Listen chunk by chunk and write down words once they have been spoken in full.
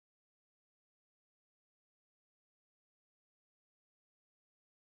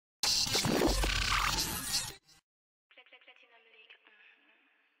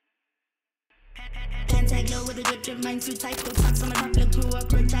know what a drip mind too tight. Go talk some popular grew up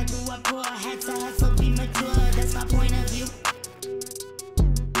rich. I grew up poor. Had to hustle, be mature. That's my point of view.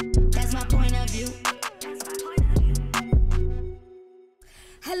 That's my point of view.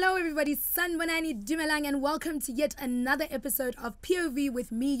 Hello everybody, Sanbonani Dumelang, and welcome to yet another episode of POV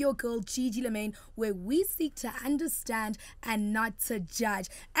with me, your girl Gigi Lemaine, where we seek to understand and not to judge.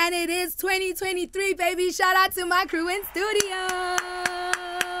 And it is 2023, baby. Shout out to my crew in studio.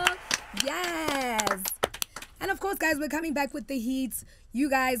 Yes. And of course, guys, we're coming back with the heat. You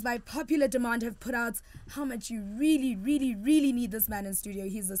guys, by popular demand, have put out how much you really need this man in studio.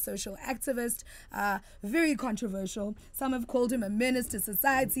 He's a social activist, very controversial. Some have called him a menace to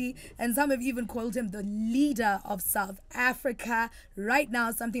society, and some have even called him the leader of South Africa. Right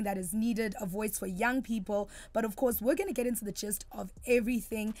now, something that is needed, a voice for young people. But of course, we're going to get into the gist of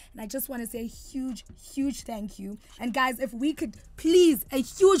everything. And I just want to say a huge thank you. And guys, if we could please, a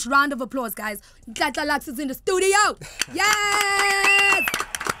huge round of applause, guys. Nhlahla is in the studio. Yes!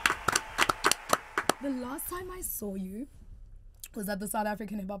 The last time I saw you was at the South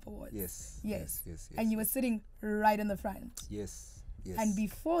African Hip Hop Awards. Yes. And you were sitting right in the front. Yes. And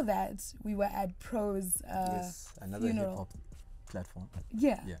before that, we were at Pro's another hip hop platform.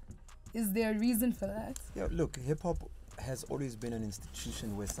 Yeah. Is there a reason for that? Yeah, look, hip hop has always been an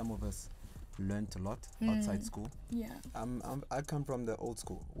institution where some of us learned a lot outside school. Yeah. I come from the old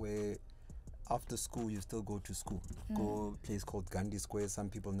school where after school, you still go to school. Go a place called Gandhi Square. Some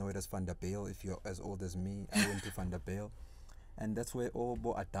people know it as Vanderbijl. If you're as old as me, I went to Vanderbijl. And that's where all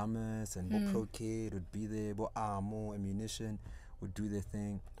Bo Adamas and Bo Pro Kid would be there. Bo Amo, Ammunition would do their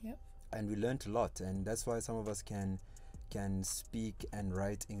thing. Yep. And we learned a lot. And that's why some of us can speak and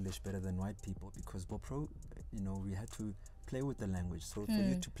write English better than white people. Because Bo Pro, we had to play with the language. So for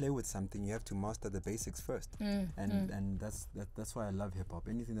you to play with something, you have to master the basics first. And that's why I love hip-hop.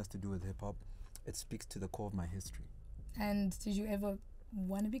 Anything that's to do with hip-hop, it speaks to the core of my history. And did you ever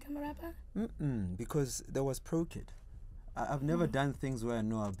want to become a rapper? Because there was Pro Kid. I've never done things where I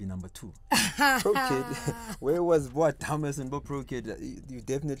know I'll be number 2. Pro Kid, where was what Thomas and Bob Pro Kid? You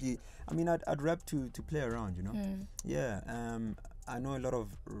definitely, I'd rap to play around, Yeah, I know a lot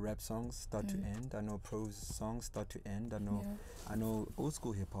of rap songs start to end. I know Pro's songs start to end. I know old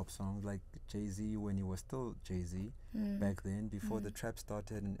school hip hop songs like Jay-Z when he was still Jay-Z back then, before the trap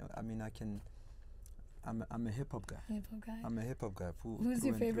started. And I'm a hip hop guy. I'm a hip hop guy. Who's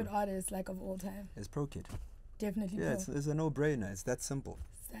your favorite artist, like, of all time? It's Pro Kid. Definitely. Yeah, Pro. it's a no-brainer. It's that simple.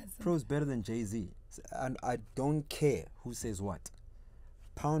 Pro's better than Jay-Z, and I don't care who says what.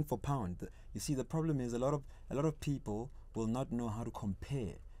 Pound for pound. You see, the problem is a lot of people will not know how to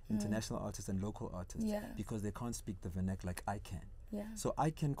compare international artists and local artists because they can't speak the vernac like I can. Yeah. So I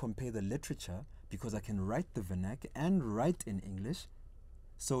can compare the literature because I can write the vernac and write in English,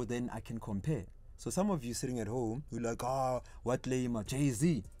 so then I can compare. So some of you sitting at home, you're like, what lame,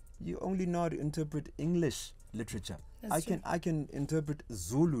 Jay-Z. You only know how to interpret English literature. I can interpret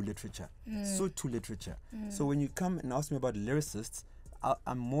Zulu literature, Sotho literature. So when you come and ask me about lyricists,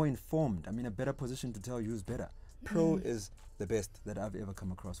 I'm more informed. I'm in a better position to tell you who's better. Pro is the best that I've ever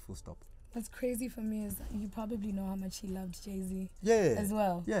come across, full stop. What's crazy for me is you probably know how much he loved Jay-Z as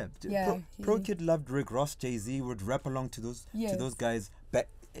well. Yeah. Pro Kid loved Rick Ross. Jay-Z would rap along to those guys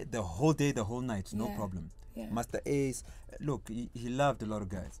the whole day, the whole night, no problem. Yeah. Master Ace, look, he loved a lot of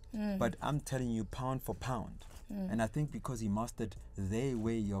guys. But I'm telling you, pound for pound. And I think because he mastered their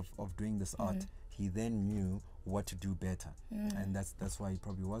way of doing this art, he then knew what to do better. And that's why he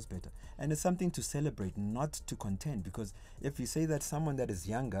probably was better. And it's something to celebrate, not to contend. Because if you say that someone that is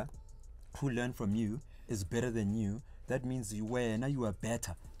younger, who learned from you, is better than you, that means you are a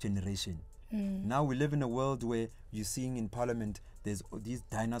better generation. Now we live in a world where you're seeing in parliament, there's these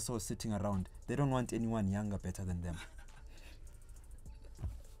dinosaurs sitting around. They don't want anyone younger better than them.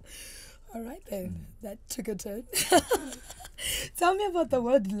 All right then, that took a turn. Tell me about the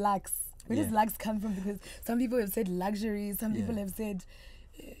word lux. Where does lux come from? Because some people have said luxury, some people have said,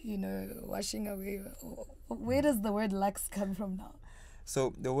 washing away. Where does the word lux come from now?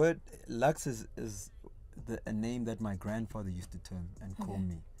 So the word lux is a name that my grandfather used to term and call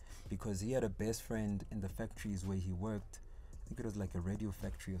me, because he had a best friend in the factories where he worked. I think it was like a radio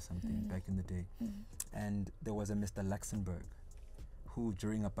factory or something back in the day. And there was a Mr. Luxembourg who,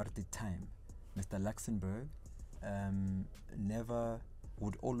 during apartheid time, Mr. Luxembourg never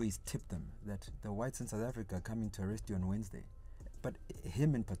would always tip them that the whites in South Africa are coming to arrest you on Wednesday. But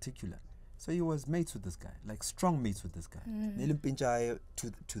him in particular. So he was mates with this guy, like strong mates with this guy.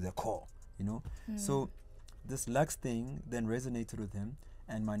 To the core, So this Lux thing then resonated with him,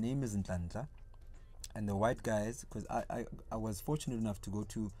 and my name is Nhlahla. And the white guys, because I was fortunate enough to go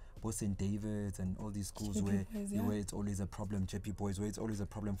to both St. David's and all these schools where it's always a problem, JP Boys, where it's always a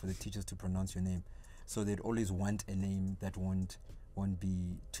problem for the teachers to pronounce your name. So they'd always want a name that won't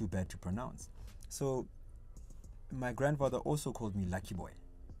be too bad to pronounce. So my grandfather also called me Lucky Boy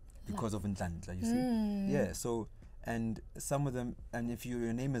because of Nhlahla, you see. Yeah, so, and some of them, and if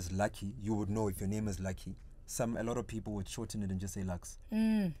your name is Lucky, you would know if your name is Lucky. A lot of people would shorten it and just say Lux.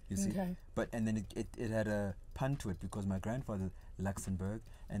 You see. Okay. But and then it had a pun to it because my grandfather Luxembourg,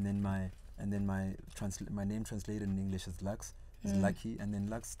 and then my name translated in English as Lux is Lucky, and then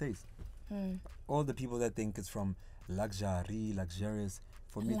Lux stays. All the people that think it's from luxury, luxurious,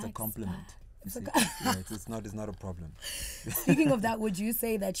 for me it's a compliment. You see? Yeah, it's not a problem. Speaking of that, would you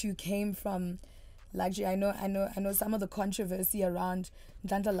say that you came from luxury? I know some of the controversy around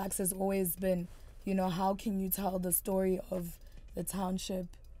Nhlahla Lux has always been, you know, how can you tell the story of the township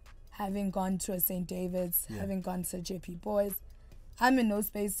having gone to a St. David's, having gone to JP Boys? I'm in no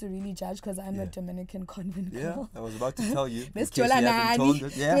space to really judge because I'm a Dominican convent girl. I was about to tell you. Miss Cholanani.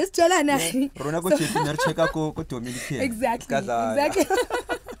 Miss Cholanani. Exactly.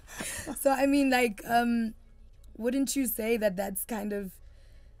 So I mean, like, wouldn't you say that that's kind of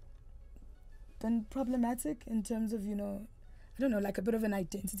been problematic in terms of, you know, I don't know, like a bit of an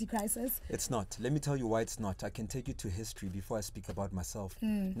identity crisis? It's not. Let me tell you why it's not. I can take you to history before I speak about myself.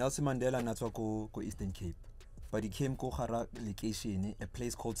 Nelson Mandela natswa ko Eastern Cape, but he came ko Hara location, a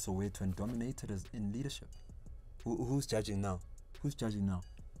place called Soweto, and dominated us in leadership. Who's judging now? Who's judging now?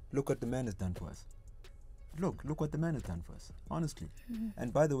 Look what the man has done to us. Look what the man has done for us, honestly.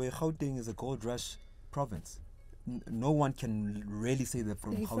 And by the way, Gauteng is a gold rush province. No one can really say that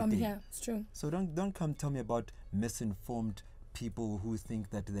from Gauteng. From here, it's true. So don't come tell me about misinformed people who think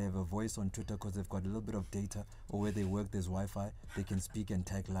that they have a voice on Twitter because they've got a little bit of data, or where they work there's Wi-Fi, they can speak and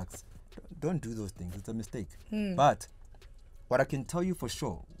tag Lux. Don't do those things. It's a mistake. But what I can tell you for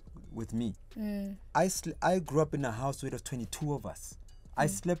sure with me, I grew up in a house where there was 22 of us. I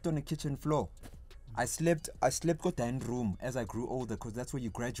slept on the kitchen floor. I slept got in room as I grew older because that's where you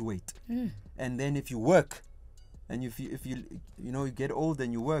graduate. And then if you work, and if you get old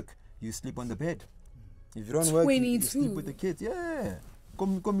and you work, you sleep on the bed. If you don't work, you sleep with the kids. Yeah.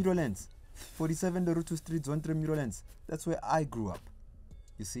 Come Mirolens. 47 the Rutu Streets, 1 Mirolens. That's where I grew up.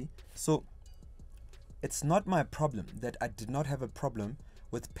 You see? So it's not my problem that I did not have a problem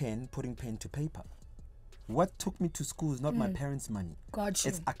with putting pen to paper. What took me to school is not my parents' money. Gotcha.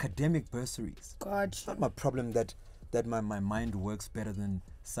 It's academic bursaries. Gotcha. It's not my problem that my mind works better than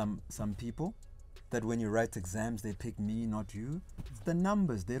some people. That when you write exams, they pick me, not you. It's the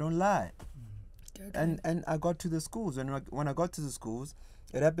numbers. They don't lie. Okay. And I got to the schools. And when I got to the schools,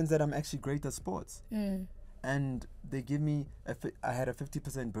 it happens that I'm actually great at sports. And they give me, I had a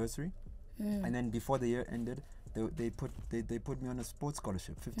 50% bursary. And then before the year ended, they put me on a sports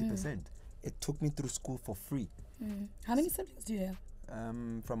scholarship, 50%. It took me through school for free. How many siblings do you have?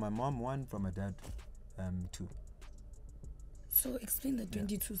 From my mom, 1. From my dad, 2. So explain the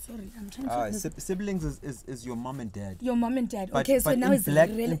 22. Sorry, I'm trying to. Siblings is your mom and dad. Your mom and dad. But, okay, so now it's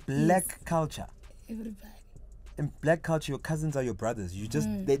in black culture. Everybody. In black culture, your cousins are your brothers. You just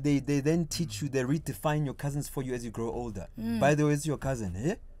they then teach you, they redefine your cousins for you as you grow older. By the way, it's your cousin.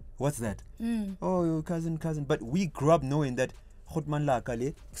 Eh? What's that? Oh, your cousin. But we grew up knowing that Khotman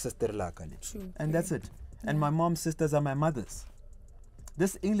lakale, sister lakale. True. And that's it. And my mom's sisters are my mothers.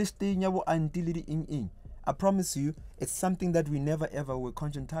 This English thing, I promise you, it's something that we never ever were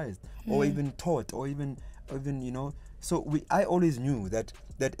conscientized or even taught or even So I always knew that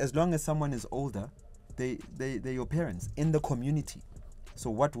as long as someone is older, they're your parents in the community. So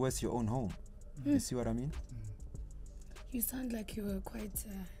what was your own home? You see what I mean? You sound like you were quite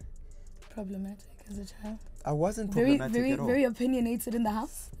problematic as a child. I wasn't problematic at all. Very opinionated in the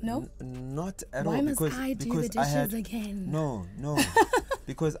house? No? Not at all. Why must I do the dishes again? No.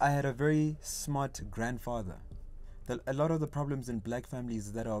 Because I had a very smart grandfather. A lot of the problems in black families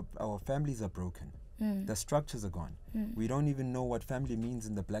is that our families are broken. The structures are gone. We don't even know what family means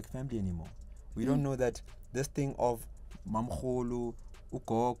in the black family anymore. We don't know that this thing of mamkhulu,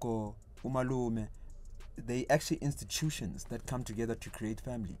 ukoko, umalume, they actually institutions that come together to create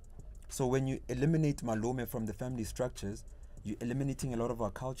family. So when you eliminate malume from the family structures, you're eliminating a lot of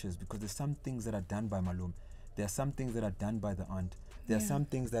our cultures, because there's some things that are done by malume. There are some things that are done by the aunt. There are some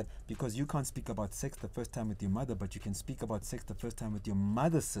things that, because you can't speak about sex the first time with your mother, but you can speak about sex the first time with your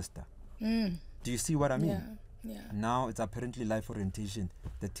mother's sister. Do you see what I mean? Yeah. Now it's apparently life orientation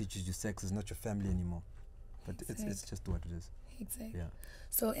that teaches you sex is not your family anymore. But it's just what it is. Exactly. Yeah.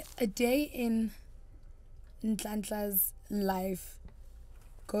 So a day in Nhlahla's life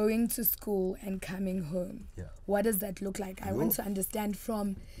going to school and coming home. Yeah. What does that look like? I want to understand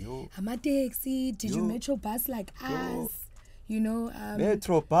from Amateksi, did you metro bus like us? You know,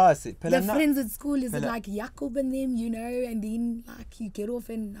 metro bus. The friends at school, is it like Jacob and them, you know, and then like you get off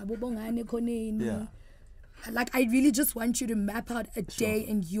and yeah. Like I really just want you to map out a day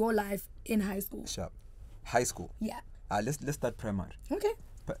in your life in high school. Sure. High school. Yeah. Let's start primary. Okay.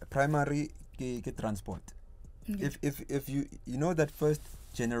 Primary get transport. Okay. If you know that first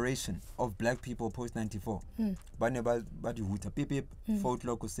generation of black people post 94, but you huta pip pip 4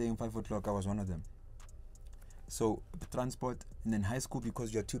 o'clock was saying 5 o'clock, I was one of them. So transport, and then high school,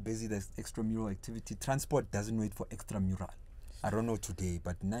 because you're too busy, there's extramural activity. Transport doesn't wait for extramural. I don't know today,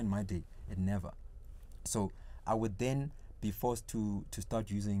 but in my day it never. So I would then be forced to start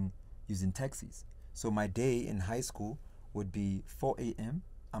using taxis. So my day in high school would be 4 a.m.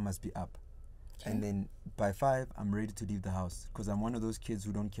 I must be up. Okay. And then by 5, I'm ready to leave the house, because I'm one of those kids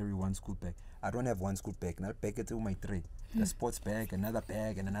who don't carry one school bag. I don't have one school bag. I'll pack it to my tray. The sports bag, another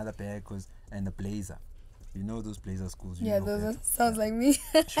bag, and another bag, and the blazer. You know those blazer schools. Yeah, those sounds like me.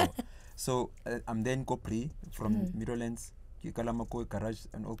 Sure. So I'm then go pre from Middlelands. Kalamako garage,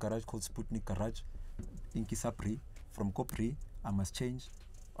 an old garage called Sputnik Garage. In Kisapri, from Kopri, I must change.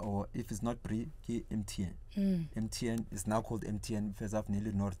 Or if it's not pre, MTN. MTN is now called MTN. Fezaf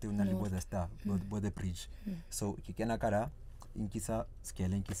Nili Norte, Unali Border Star, Border Bridge. So Kikenakara, Inkisa,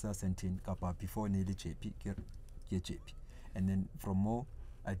 Scale Inkisa, Sentin, Kappa, before Nili JP, JP. And then from more,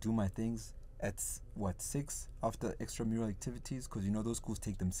 I do my things at 6 after extramural activities, because you know those schools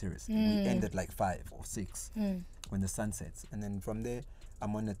take them serious. We end at like 5 or 6 when the sun sets. And then from there,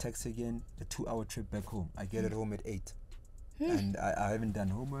 I'm on a taxi again, a 2-hour trip back home. I get at home at 8. And I haven't done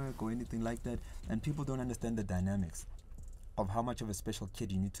homework or anything like that. And people don't understand the dynamics of how much of a special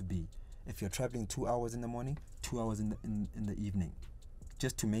kid you need to be if you're traveling 2 hours in the morning, 2 hours in the evening,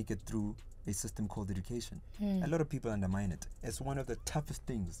 just to make it through a system called education. A lot of people undermine it. It's one of the toughest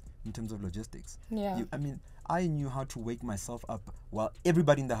things in terms of logistics. Yeah. I knew how to wake myself up while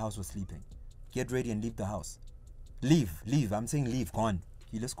everybody in the house was sleeping. Get ready and leave the house. Leave. I'm saying leave. Go on.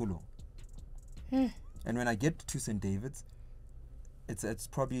 And when I get to St. David's, it's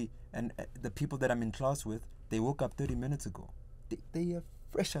probably, and the people that I'm in class with, they woke up 30 minutes ago. They are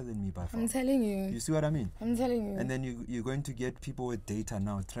fresher than me by far. I'm telling you. You see what I mean? I'm telling you. And then you're going to get people with data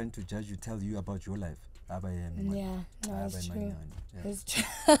now trying to judge you, tell you about your life. Yeah, no, it's true. Yeah. It's true.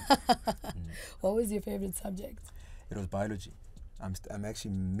 What was your favorite subject? It was biology. I'm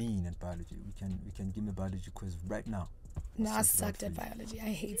actually mean at biology. We can give me a biology quiz right now. No, I sucked at biology. I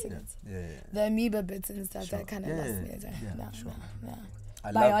hated it. Yeah. The amoeba bits and stuff, Sure. that kind of lost me. No.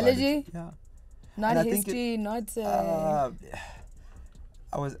 I love Biology? Yeah. Not And history, not...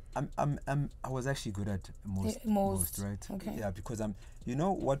 I was actually good at most, right? Okay. Yeah, because you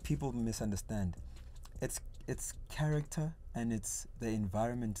know what people misunderstand? It's character and it's the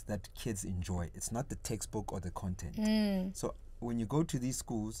environment that kids enjoy. It's not the textbook or the content. So when you go to these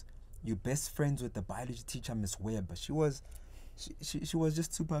schools, you're best friends with the biology teacher, Miss Webb. She was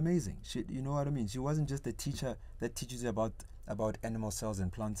just super amazing. You know what I mean? She wasn't just a teacher that teaches you about animal cells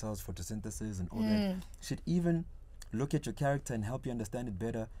and plant cells, photosynthesis and all that. She'd even look at your character and help you understand it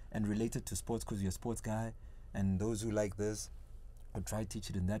better and relate it to sports, because you're a sports guy, and those who like this would try to teach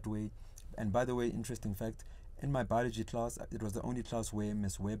it in that way. And by the way, interesting fact, in my biology class, it was the only class where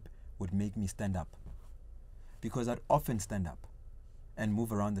Miss Webb would make me stand up, because I'd often stand up and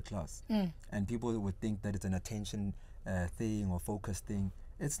move around the class. And people would think that it's an attention thing or focus thing.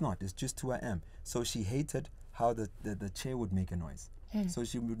 It's not. It's just who I am. So she hated how the chair would make a noise. So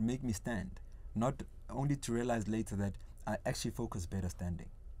she would make me stand, not only to realize later that I actually focus better standing.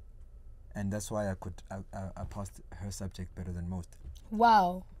 And that's why I passed her subject better than most.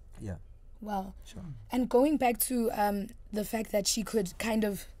 Wow. Yeah. Wow. Sure. And going back to the fact that she could kind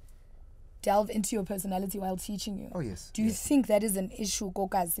of delve into your personality while teaching you. Oh, yes. Do you think that is an issue,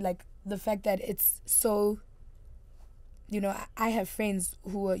 Kokas? Like the fact that it's so, I have friends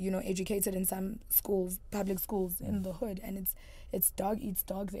who are, educated in some schools, public schools in the hood, and it's dog eats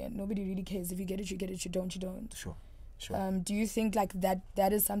dog there. Nobody really cares. If you get it, you get it. You don't, you don't. Sure. Do you think like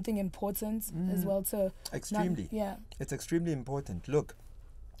that is something important as well to... Extremely. Yeah. It's extremely important. Look,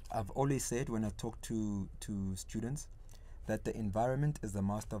 I've always said when I talk to students that the environment is the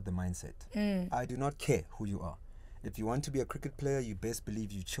master of the mindset. I do not care who you are. If you want to be a cricket player, you best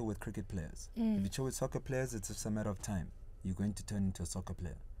believe you chill with cricket players. If you chill with soccer players, it's just a matter of time. You're going to turn into a soccer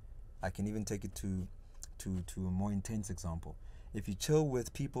player. I can even take it to a more intense example. If you chill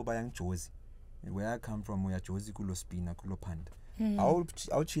with people by Jozi, where I come from, where Jozi kulo spina, kulo pand.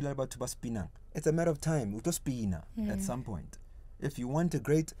 I'll chill about to spina. It's a matter of time. Uto spina at some point. If you want a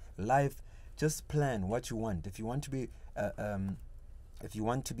great life, just plan what you want. If you want to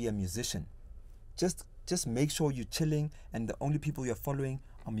be a musician, just make sure you're chilling and the only people you're following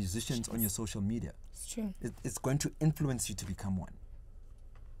are musicians on your social media. It's true. It's going to influence you to become one.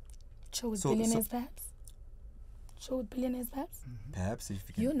 Chill with billionaires, perhaps? Chill with billionaires, perhaps? Perhaps if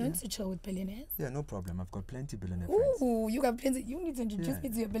you can. You're known to chill with billionaires. Yeah, no problem. I've got plenty billionaire friends. Ooh, you got plenty. You need to introduce me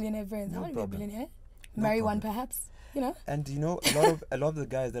to your billionaire friends. I want to be a billionaire. No Marry one, problem. perhaps. You know. And you know, a lot of the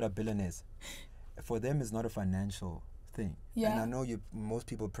guys that are billionaires, for them it's not a financial thing. Yeah. And I know most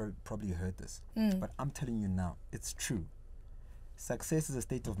people probably heard this, but I'm telling you now, it's true. Success is a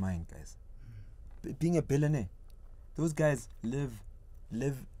state of mind, guys. Being a billionaire, those guys live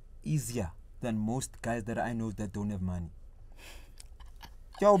easier than most guys that I know that don't have money.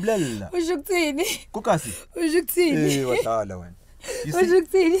 You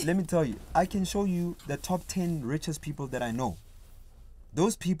see, let me tell you, I can show you the top 10 richest people that I know.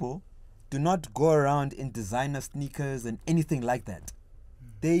 Those people do not go around in designer sneakers and anything like that.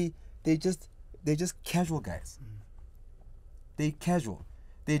 They're just casual guys. They're casual.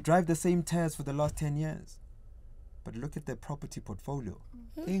 They drive the same tires for the last 10 years. But look at their property portfolio.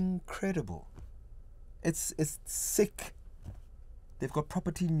 Incredible. It's sick. They've got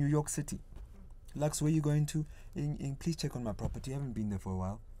property in New York City. Lux, where you going to? Please check on my property. I haven't been there for a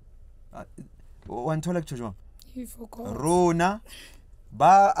while. You forgot. Rona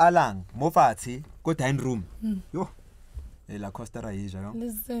ba alang mofati go dine room. Yo. La Costa Raija.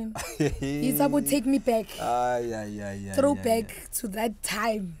 Listen. It's about take me back. Throwback to that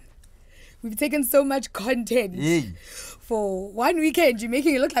time. We've taken so much content for one weekend. You're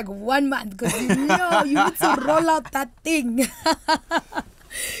making it look like 1 month because you know you need to roll out that thing.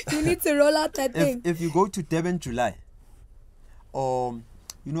 You need to roll out that thing. If you go to Durban July, you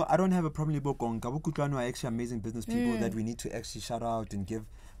know, I don't have a problem with Bokonga. Bokutlano are actually amazing business people that we need to actually shout out and give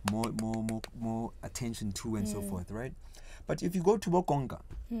more attention to and so forth, right? But if you go to Bokonga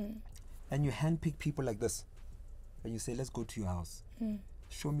and you handpick people like this, and you say, let's go to your house,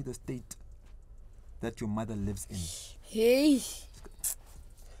 show me the state that your mother lives in. Hey.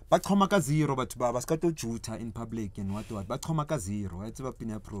 But komaka zero, but baba skato juta in public and what. But komaka zero. It's about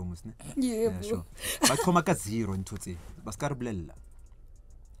pina promos, ne? Yeah, sure. But komaka zero in tutsi. Baskar blella.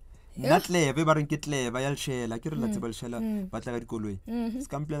 Not leve, but get leve. I'll share like you're latable shella. But like koloi.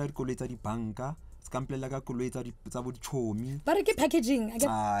 Scample like kolita di banka. Scample like a kolita di zabud chomi. But I get packaging.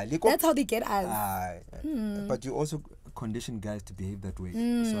 That's how they get us. But you also condition guys to behave that way,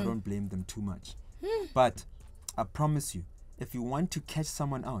 so I don't blame them too much. But I promise you, if you want to catch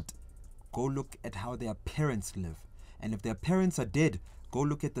someone out, go look at how their parents live. And if their parents are dead, go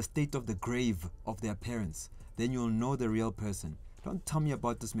look at the state of the grave of their parents. Then you'll know the real person. Don't tell me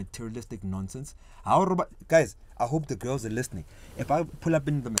about this materialistic nonsense. Guys, I hope the girls are listening. If I pull up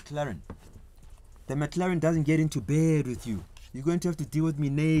in the McLaren doesn't get into bed with you. You're going to have to deal with me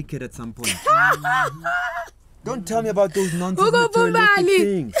naked at some point. Don't tell me about those nonsense materialistic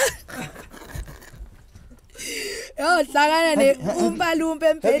things. Have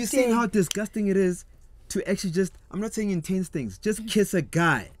you seen how disgusting it is to actually just, I'm not saying intense things, just kiss a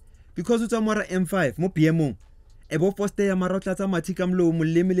guy? Because it's a mara M5, mo PMO. Ebo poste ya marotla tsa matikam lo mo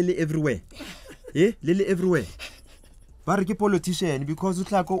lele everywhere. Lele everywhere. Ba re ke politician because o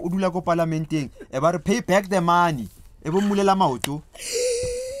tla ko o dula ko parliamenteng. E ba re pay back the money. Ebo mulela maoto.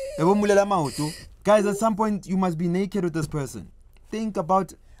 Guys, at some point you must be naked with this person. Think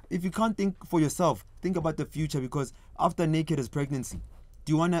about, if you can't think for yourself, think about the future, because after naked is pregnancy.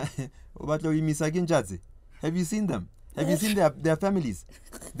 Do you wanna have you seen them? Have you seen their families,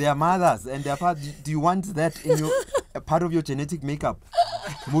 their mothers and their fathers? Do you want that in your part of your genetic makeup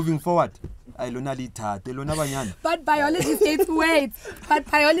moving forward? But biology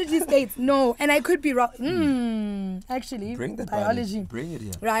states no, and I could be wrong. Actually, bring that biology. Bring it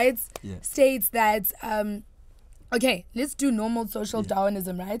here. Right? Yeah. States that okay, let's do normal social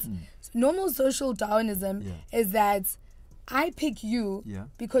Darwinism, right? So normal social Darwinism is that I pick you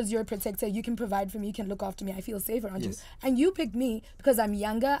because you're a protector, you can provide for me, you can look after me, I feel safe around you. And you pick me because I'm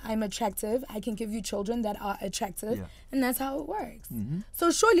younger, I'm attractive, I can give you children that are attractive, and that's how it works.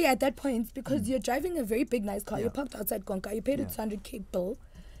 So surely at that point, because you're driving a very big, nice car, you're parked outside Konka, you paid a 200k bill.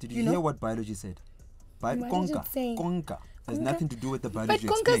 Did you hear what biology said? Konka has nothing to do with the biology.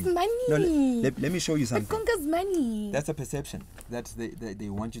 But Konka's money. No, let me show you something. But Konka's money. That's a perception that they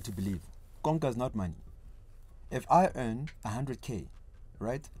want you to believe. Konka's not money. If I earn 100k,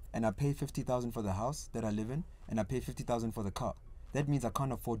 right, and I pay 50,000 for the house that I live in, and I pay 50,000 for the car, that means I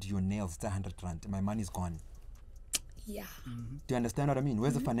can't afford your nails. It's 100 rand. My money's gone. Yeah. Do you understand what I mean?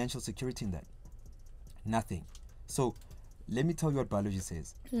 Where's the financial security in that? Nothing. So let me tell you what biology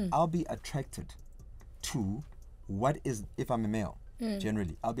says. I'll be attracted to what is, if I'm a male,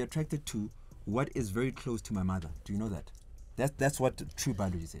 generally, I'll be attracted to what is very close to my mother. Do you know that? That's what true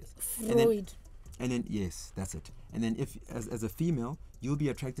biology says. Freud. And then yes, that's it. And then if as a female, you'll be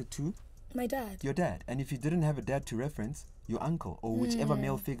attracted to My dad. your dad. And if you didn't have a dad to reference, your uncle or whichever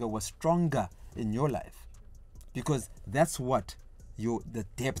male figure was stronger in your life, because that's what the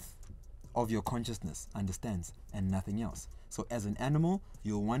depth of your consciousness understands and nothing else. So as an animal,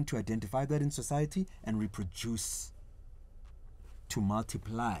 you'll want to identify that in society and reproduce to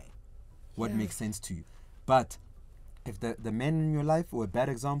multiply what makes sense to you. But if the men in your life were bad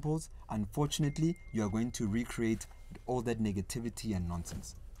examples, unfortunately, you are going to recreate all that negativity and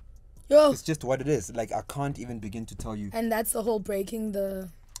nonsense. Yo. It's just what it is. Like, I can't even begin to tell you. And that's the whole breaking the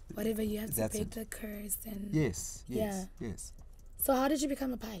whatever you have to That's break it. the curse and Yes. Yeah. Yes. So how did you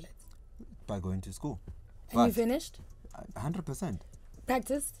become a pilot? By going to school. And you finished? 100%.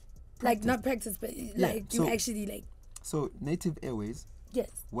 Practiced? Like not practice, but like you so- actually like So, Native Airways, yes.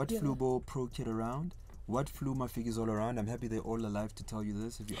 what you flew Bo Pro Kid around? What flew my figures all around? I'm happy they're all alive to tell you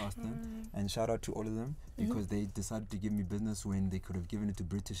this if you ask them. And shout out to all of them because they decided to give me business when they could have given it to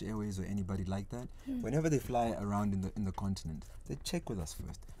British Airways or anybody like that. Whenever they fly around in the continent, they check with us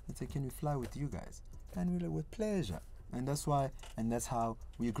first. They say, can we fly with you guys? And we're like, with pleasure. And that's why, and that's how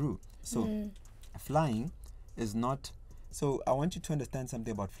we grew. So flying is not, so I want you to understand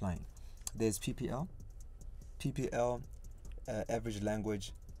something about flying. There's PPL. PPL, average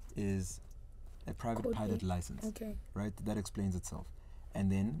language, is a private Code pilot B. license, Okay. right? That explains itself.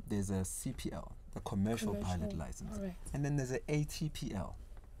 And then there's a CPL, the commercial pilot license. Alright. And then there's a ATPL,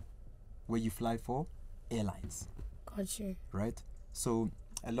 where you fly for airlines, Got you. right? So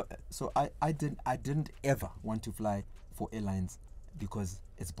I didn't ever want to fly for airlines because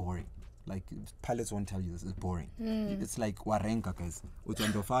it's boring. Like, pilots won't tell you this, it's boring. It's like warenka, guys. Utu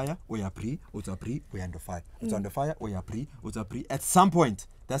under fire, oya pre, utu pre, oya under fire. Utu under fire, oya pre, utu pre. At some point,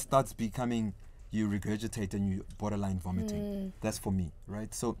 that starts becoming, you regurgitate and you borderline vomiting. That's for me,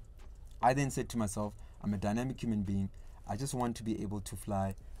 right? So I then said to myself, I'm a dynamic human being. I just want to be able to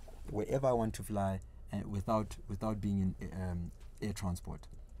fly wherever I want to fly, and without being in air transport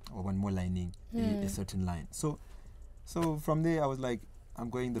or one more lining a certain line. So from there I was like, I'm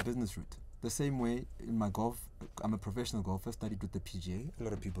going the business route. The same way in my golf, I'm a professional golfer, studied with the PGA. A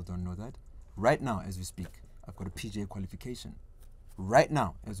lot of people don't know that. Right now, as we speak, I've got a PGA qualification. Right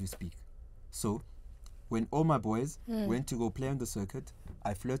now, as we speak. So, when all my boys went to go play on the circuit,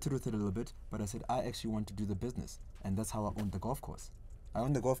 I flirted with it a little bit, but I said, I actually want to do the business. And that's how I owned the golf course. I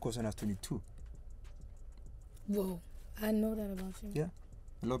owned the golf course when I was 22. Whoa. I know that about you. Yeah.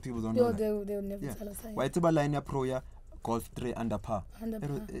 A lot of people don't know that. They'll never Yeah. tell us that. Why it's about line pro ya golf 3 under par. Under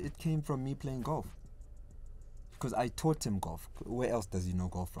par. It came from me playing golf. Because I taught him golf. Where else does he know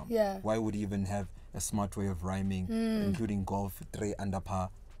golf from? Yeah. Why would he even have a smart way of rhyming, including golf 3 under par?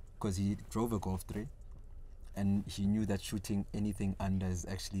 Because he drove a golf 3. And he knew that shooting anything under is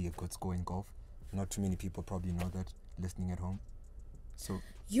actually a good score in golf. Not too many people probably know that listening at home. So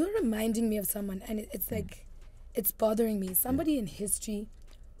You're reminding me of someone, and it's like, it's bothering me. Somebody in history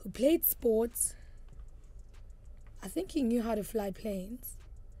who played sports. I think he knew how to fly planes,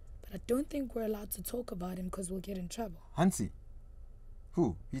 but I don't think we're allowed to talk about him because we'll get in trouble. Hansi.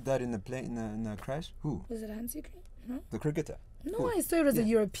 Who? He died in a plane in a crash? Who? Was it Hansi? No, The cricketer. no, Who? I saw it was a Yeah.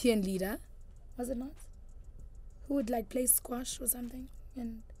 European leader. Was it not? Who would like play squash or something?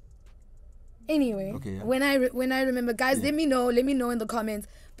 And anyway, Okay, yeah. when I remember, guys, Yeah. let me know in the comments.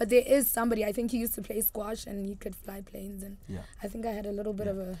 But there is somebody, I think he used to play squash and he could fly planes, and Yeah. I think I had a little bit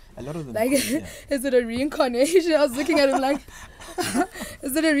of a A lot of them. like, yeah. is it a reincarnation? I was looking at him like,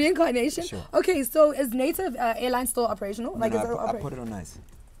 is it a reincarnation? Sure. Okay, so is Native Airlines still operational? No, Like, no, is it I put it on ice.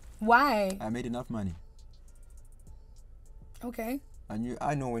 Why? I made enough money. Okay.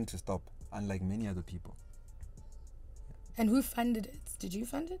 I know when to stop, unlike many other people. And who funded it? Did you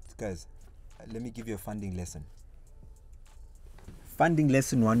fund it? Guys, let me give you a funding lesson. Funding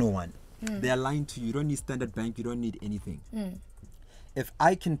lesson 101. They are lying to you. You don't need Standard Bank. You don't need anything. If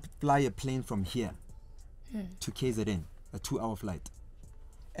I can fly a plane from here to KZN, a 2-hour flight,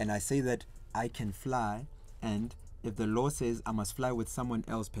 and I say that I can fly, and if the law says I must fly with someone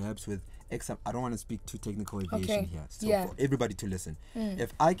else, perhaps with X, I don't want to speak too technical aviation Okay. here. So Yeah. for everybody to listen.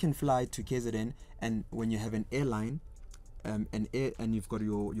 If I can fly to KZN, and when you have an airline, and you've got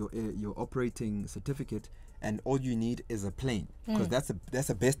your operating certificate, and all you need is a plane, because that's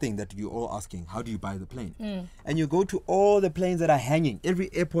the best thing that you're all asking. How do you buy the plane? And you go to all the planes that are hanging.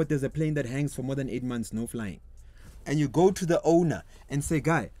 Every airport there's a plane that hangs for more than 8 months, no flying. And you go to the owner and say,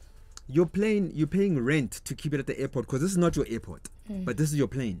 guy, You're paying rent to keep it at the airport because this is not your airport, but this is your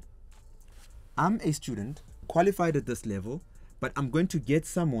plane. I'm a student, qualified at this level, but I'm going to get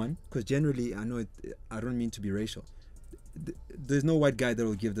someone, because generally, I don't mean to be racial. There's no white guy that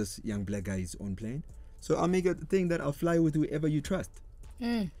will give this young black guy his own plane. So I'll make a thing that I'll fly with whoever you trust.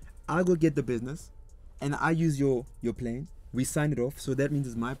 I'll go get the business, and I use your plane. We sign it off, so that means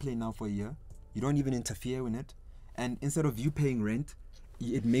it's my plane now for a year. You don't even interfere in it. And instead of you paying rent,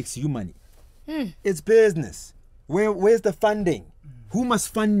 it makes you money. It's business. Where's the funding? Who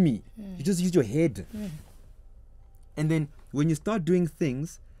must fund me? You just use your head. And then when you start doing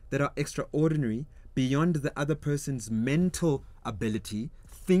things that are extraordinary, beyond the other person's mental ability,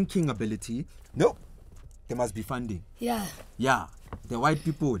 thinking ability, nope, there must be funding. Yeah. Yeah. The white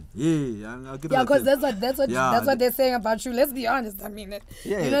people. Yeah, because that's what they're saying about you. Let's be honest. I mean,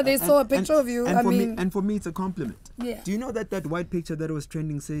 they saw a picture of you. And for me, it's a compliment. Yeah. Do you know that white picture that was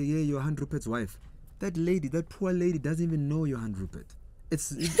trending, say, yeah, you're 100 Rupert's wife? That lady, that poor lady, doesn't even know you're 100 Rupert.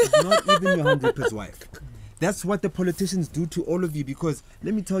 It's not even your 100 Rupert's wife. That's what the politicians do to all of you, because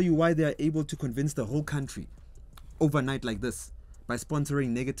let me tell you why they are able to convince the whole country overnight like this, by sponsoring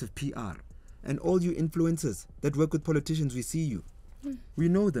negative PR. And all you influencers that work with politicians, we see you. We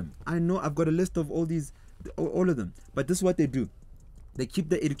know them. I know, I've got a list of all of them. But this is what they do. They keep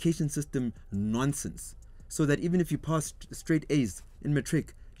the education system nonsense, so that even if you pass straight A's in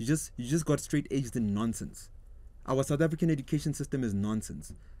matric, you just got straight A's in nonsense. Our South African education system is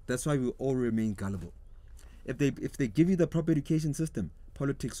nonsense. That's why we all remain gullible. If they give you the proper education system,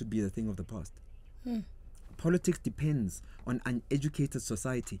 politics would be a thing of the past. Politics depends on an educated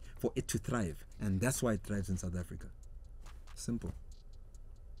society for it to thrive, and that's why it thrives in South Africa. Simple.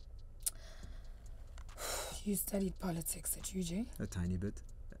 You studied politics at UJ? A tiny bit.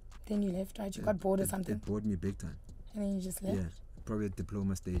 Then you left, right? You got bored or something? It bored me big time. And then you just left? Yeah, probably at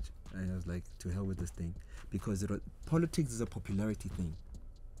diploma stage. I was like, to hell with this thing. Because politics is a popularity thing.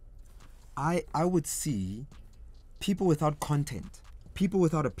 I would see people without content, people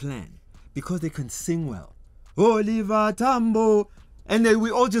without a plan, because they can sing well. Oliver Tambo. And then we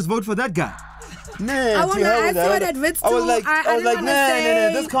all just vote for that guy. Nah, I saw it at Wits too. I was like,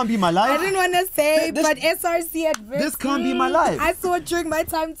 nah, this can't be my life. I didn't want to say, but SRC at Wits. This can't be my life. I saw it during my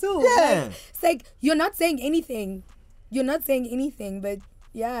time too. Yeah. It's like, you're not saying anything. But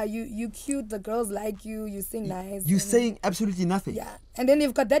yeah, you cute, the girls like you, you sing nice. You're saying absolutely nothing. Yeah. And then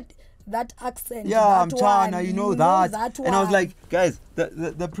you've got that accent. Yeah, I'm China, you know that. One. And I was like, guys,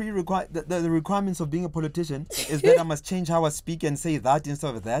 the requirements of being a politician is that I must change how I speak and say that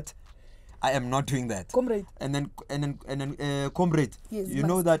instead of that. I am not doing that. Comrade. And then comrade. Yes, you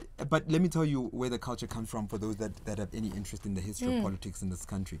know that, but let me tell you where the culture comes from for those that have any interest in the history of politics in this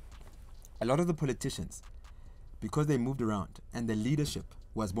country. A lot of the politicians, because they moved around and the leadership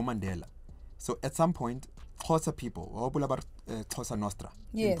was Bomandela. So at some point, Xhosa people, Xhosa Nostra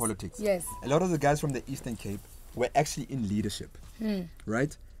in politics. Yes. A lot of the guys from the Eastern Cape were actually in leadership,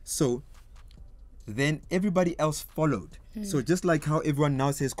 right? So then everybody else followed. So just like how everyone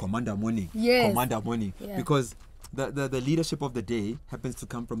now says Commander Morning, Commander Morning, because the leadership of the day happens to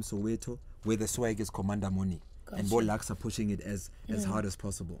come from Soweto, where the swag is Commander Morning. And Bolaks are pushing it as hard as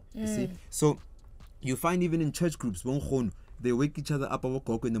possible. You see? So you find even in church groups, they wake each other up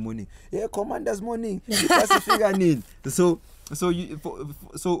in the morning. Yeah, Commander's morning. So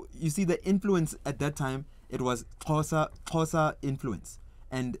you see the influence at that time. It was Xhosa influence,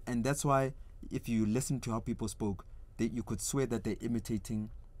 and that's why if you listen to how people spoke, you could swear that they're imitating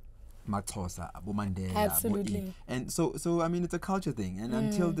Maxhosa, Bomandela. Absolutely. And so I mean, it's a culture thing. And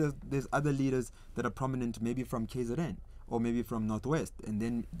until there's other leaders that are prominent, maybe from KZN or maybe from Northwest, and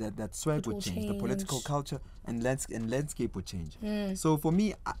then that swag would change. The political culture and landscape would change. So for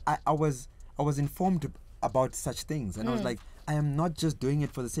me, I was informed about such things, and I was like, I am not just doing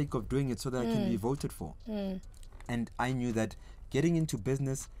it for the sake of doing it so that I can be voted for. And I knew that getting into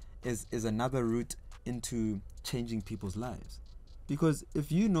business is another route into changing people's lives. Because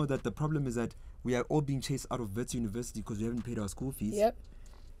if you know that the problem is that we are all being chased out of Wits University because we haven't paid our school fees. Yep.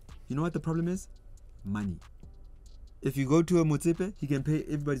 You know what the problem is? Money. If you go to a Motsepe, he can pay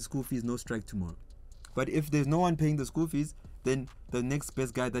everybody's school fees, no strike tomorrow. But if there's no one paying the school fees, then the next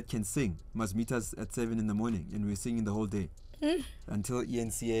best guy that can sing must meet us at 7 in the morning, and we're singing the whole day. Until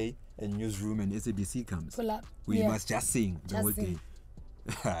ENCA and Newsroom and SABC comes. Pull up. We must just sing the whole day.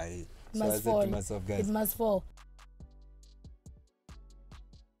 So I said to myself, guys, it must fall.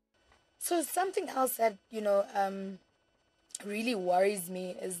 So something else that, really worries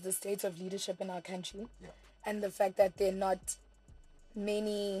me is the state of leadership in our country. Yeah. And the fact that there are not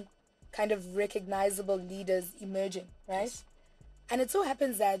many kind of recognizable leaders emerging, right? And it so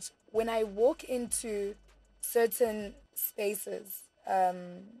happens that when I walk into certain spaces,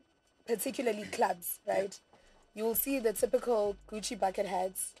 particularly clubs, right, you will see the typical Gucci bucket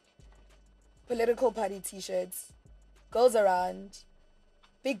hats, political party t-shirts, girls around,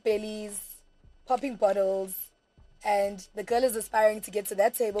 big bellies, popping bottles, and the girl is aspiring to get to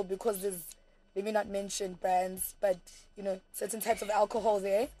that table because there's, let me not mention brands, but, you know, certain types of alcohol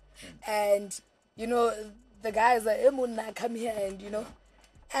there. And, you know, the guys are, "Emuna, come here," and, you know.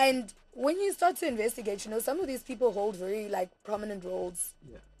 And when you start to investigate, you know, some of these people hold very, like, prominent roles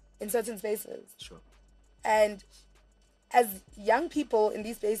in certain spaces. Sure. And as young people in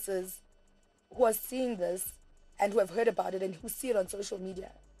these spaces who are seeing this and who have heard about it and who see it on social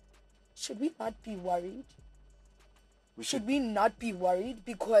media, should we not be worried? Should we not be worried?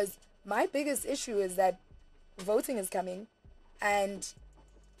 Because my biggest issue is that voting is coming, and,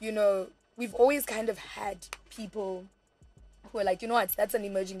 you know, we've always kind of had people who are like, you know what, that's an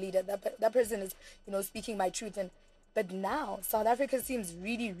emerging leader. That person is, you know, speaking my truth. But now South Africa seems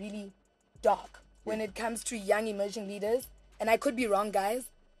really, really dark when it comes to young emerging leaders. And I could be wrong, guys,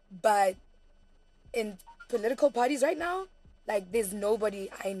 but in political parties right now, like, there's nobody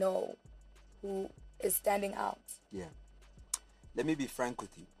I know who is standing out. Yeah. Let me be frank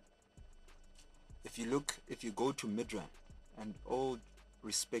with you. If you go to Midrand, and all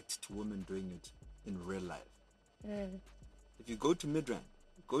respect to women doing it in real life. If you go to Midrand,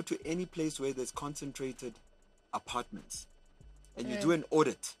 go to any place where there's concentrated apartments, and you do an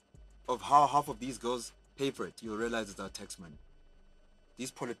audit of how half of these girls pay for it, you'll realize it's our tax money.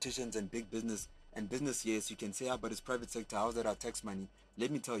 These politicians and big business, yes, you can say, but it's private sector, how's that our tax money? Let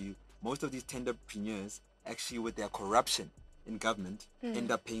me tell you, most of these tenderpreneurs, actually with their corruption in government,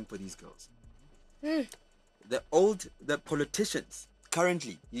 end up paying for these girls. The politicians,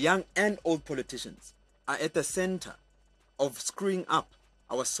 currently, young and old politicians, are at the center of screwing up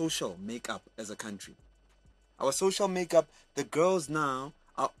our social makeup as a country. Our social makeup, the girls now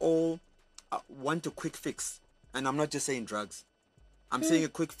are all want a quick fix. And I'm not just saying drugs. I'm saying a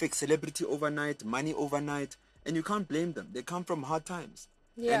quick fix, celebrity overnight, money overnight. And you can't blame them. They come from hard times.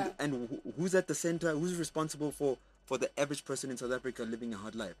 Yeah. And who's at the center? Who's responsible for the average person in South Africa living a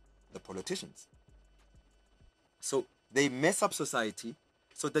hard life? The politicians. So they mess up society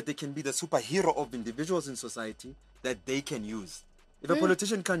so that they can be the superhero of individuals in society that they can use. If a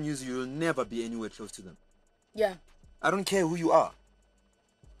politician can't use you, you'll never be anywhere close to them. Yeah. I don't care who you are.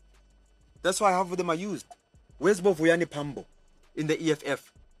 That's why half of them are used. Where's Bovuyani Pambo in the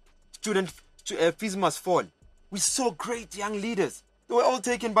EFF? Student fees must fall. We saw great young leaders. They were all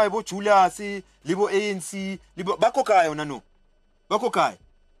taken by Bo Julius, Libo ANC, Libo Bakokai Onano. Bakokai.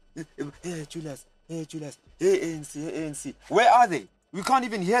 Hey Julius, hey ANC. Where are they? We can't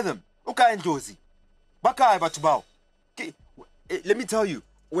even hear them. Okay, and Josie. Bakai Batubao. Let me tell you,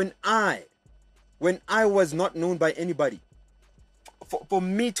 when I was not known by anybody, for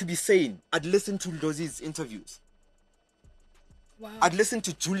me to be sane, I'd listen to Dosie's interviews. Wow. I'd listen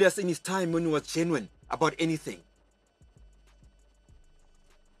to Julius in his time when he was genuine about anything.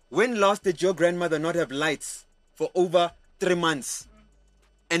 When last did your grandmother not have lights for over 3 months,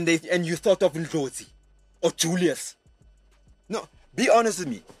 and you thought of Ndozi or Julius? No, be honest with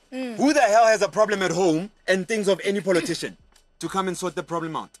me. Who the hell has a problem at home and thinks of any politician to come and sort the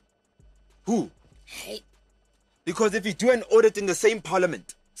problem out? Who? Hey. Because if you do an audit in the same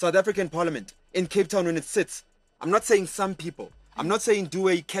parliament, South African parliament, in Cape Town when it sits, I'm not saying some people, I'm not saying do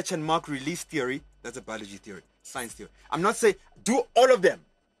a catch and mark release theory, that's a biology theory, science theory. I'm not saying, do all of them.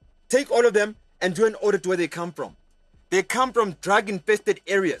 Take all of them and do an audit where they come from. They come from drug-infested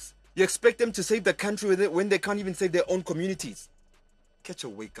areas. You expect them to save the country when they can't even save their own communities. Catch a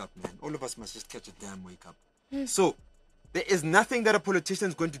wake up, man. All of us must just catch a damn wake up. So, there is nothing that a politician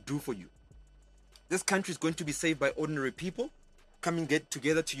is going to do for you. This country is going to be saved by ordinary people coming get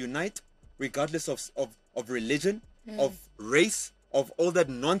together to unite, regardless of religion, of race, of all that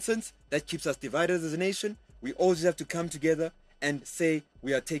nonsense that keeps us divided as a nation. We all just have to come together and say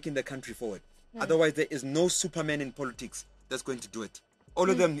we are taking the country forward. Otherwise, there is no Superman in politics that's going to do it. All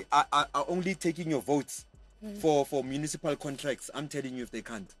of them are only taking your votes for municipal contracts. I'm telling you if they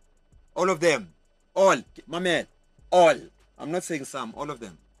can't. All of them. All. My man. All. I'm not saying some. All of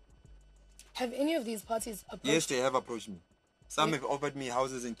them. Have any of these parties approached? Yes, they have approached me. Some have offered me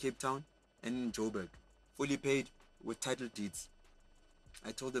houses in Cape Town and in Joburg, fully paid with title deeds.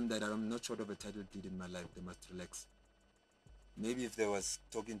 I told them that I'm not short of a title deed in my life. They must relax. Maybe if they was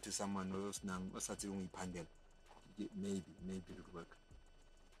talking to someone who was maybe it would work.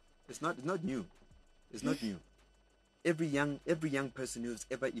 It's not new. It's not new. Every young person who's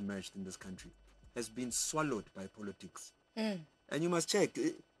ever emerged in this country has been swallowed by politics. And you must check.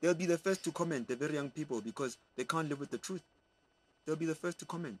 They'll be the first to comment, the very young people, because they can't live with the truth. They'll be the first to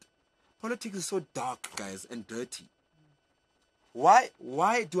comment. Politics is so dark, guys, and dirty. Why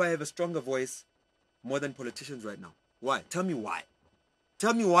do I have a stronger voice more than politicians right now? Why? Tell me why.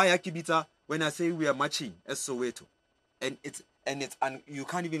 Tell me why, Akibita, when I say we are marching as Soweto, and you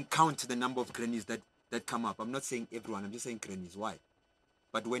can't even count the number of grannies that come up. I'm not saying everyone, I'm just saying grannies. Why?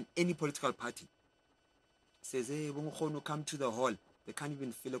 But when any political party says, hey, Bongokhono, come to the hall, they can't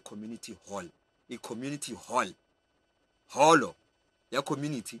even fill a community hall. A community hall. Hollow. Your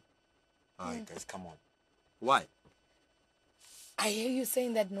community. Alright, guys, come on. Why? I hear you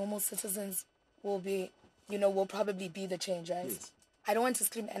saying that normal citizens will probably be the change, right? Yes. I don't want to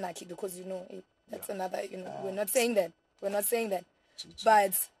scream anarchy because, that's another, we're not saying that. We're not saying that.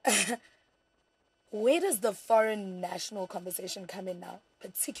 But where does the foreign national conversation come in now?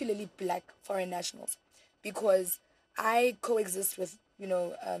 Particularly black foreign nationals. Because I coexist with,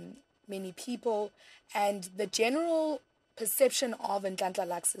 many people, and the general perception of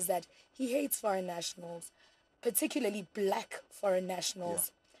Nhlahla is that he hates foreign nationals, particularly black foreign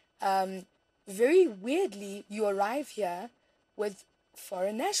nationals. Yeah. Very weirdly, you arrive here with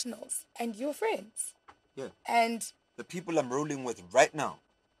foreign nationals and your friends. Yeah. And the people I'm rolling with right now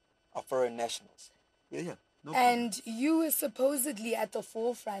are foreign nationals. Yeah. No and problem. You were supposedly at the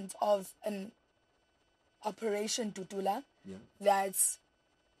forefront of an Operation DUDULA that's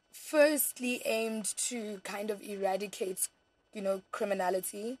firstly aimed to kind of eradicate,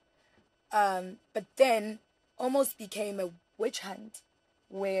 criminality, but then almost became a witch hunt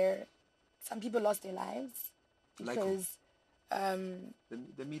where some people lost their lives because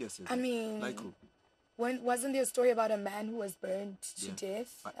the media says like who? When wasn't there a story about a man who was burned to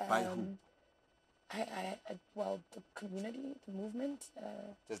death? By who? The community, the movement.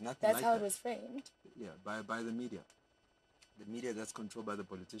 There's nothing. That's like how that. It was framed. Yeah, by the media. The media that's controlled by the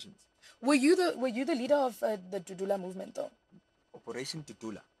politicians. Were you the leader of the DUDULA movement though? Operation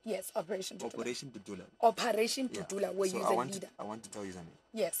DUDULA. Yes, Operation DUDULA. Operation DUDULA. DUDULA. Were you the leader? I want to tell you something.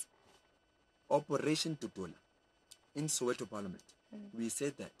 Yes. Operation DUDULA. In Soweto Parliament, we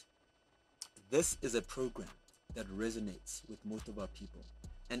said that this is a program that resonates with most of our people.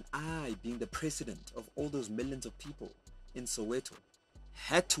 And I, being the president of all those millions of people in Soweto,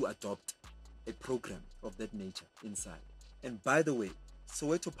 had to adopt a program of that nature inside. And by the way,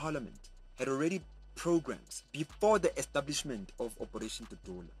 Soweto Parliament had already programs before the establishment of Operation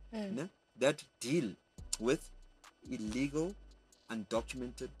DUDULA that deal with illegal,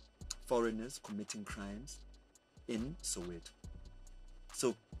 undocumented foreigners committing crimes in Soweto.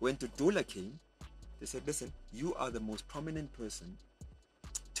 So when DUDULA came, they said, listen, you are the most prominent person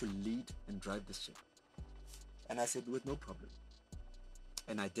to lead and drive this ship. And I said, with no problem.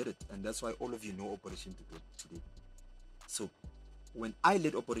 And I did it. And that's why all of you know Operation DUDULA today. So when I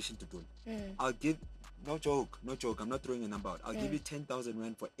led Operation DUDULA, I'll give, no joke, I'm not throwing a number out. I'll give you 10,000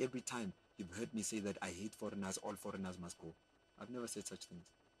 rand for every time you've heard me say that I hate foreigners, all foreigners must go. I've never said such things.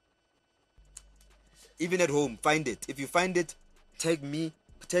 Even at home, find it. If you find it, tag me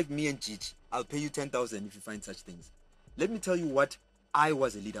and Gigi. I'll pay you 10,000 if you find such things. Let me tell you what I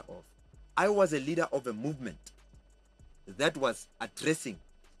was a leader of. I was a leader of a movement that was addressing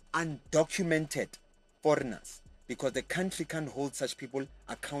undocumented foreigners because the country can't hold such people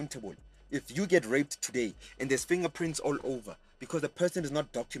accountable. If you get raped today and there's fingerprints all over because the person is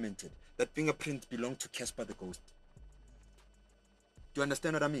not documented, that fingerprint belonged to Casper the Ghost. Do you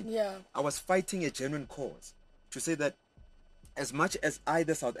understand what I mean? Yeah. I was fighting a genuine cause to say that as much as I,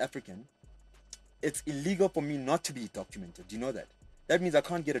 the South African, it's illegal for me not to be documented. Do you know that? That means I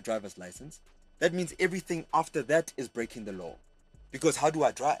can't get a driver's license. That means everything after that is breaking the law. Because how do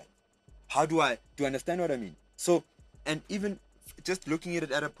I drive? Do you understand what I mean? So, and even just looking at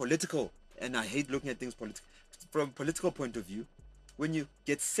it at a political, and I hate looking at things from a political point of view, when you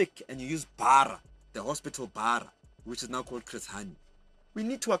get sick and you use Bara, the hospital Bara, which is now called Chris Hani, we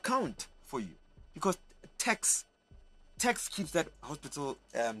need to account for you because tax keeps that hospital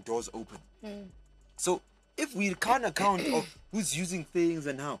doors open. So if we can't account of who's using things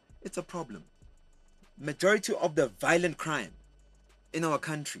and how, it's a problem. Majority of the violent crime in our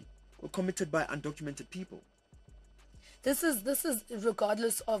country were committed by undocumented people. This is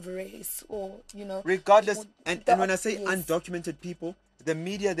regardless of race or regardless. And when I say undocumented people, the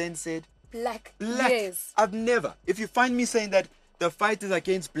media then said black. Yes. I've never. If you find me saying that the fight is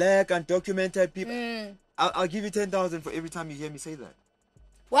against black undocumented people, I'll give you 10,000 for every time you hear me say that.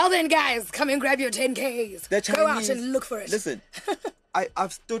 Well then, guys, come and grab your 10Ks. Go out and look for it. Listen,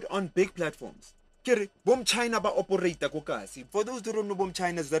 I've stood on big platforms. Bomb China ba operator kokasi. For those who don't know, Bomb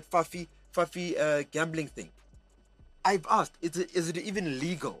China is that fuffy gambling thing. I've asked, is it even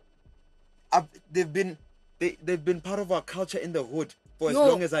legal? They've been part of our culture in the hood for as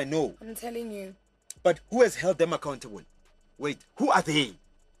long as I know. I'm telling you. But who has held them accountable? Wait, who are they?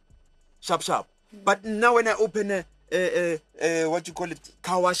 Sharp. But now when I open what you call it,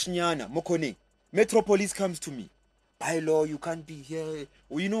 Kawashnyana, Mokone, Metro Police comes to me. By law, you can't be here.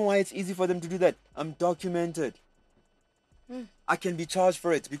 Well, you know why it's easy for them to do that? I'm documented. I can be charged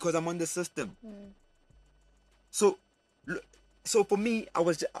for it because I'm on the system. So for me, I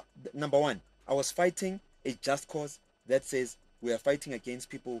was number one. I was fighting a just cause that says we are fighting against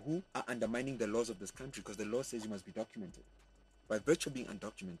people who are undermining the laws of this country because the law says you must be documented. By virtue of being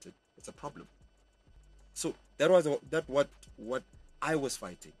undocumented, it's a problem. So that was what I was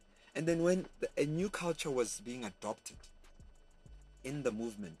fighting. And then when a new culture was being adopted in the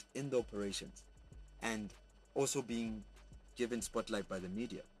movement, in the operations, and also being given spotlight by the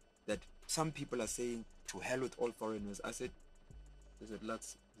media, that some people are saying to hell with all foreigners. I said,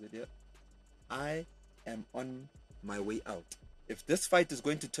 Lux, yeah, I am on my way out. If this fight is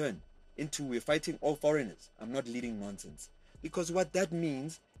going to turn into we're fighting all foreigners, I'm not leading nonsense. Because what that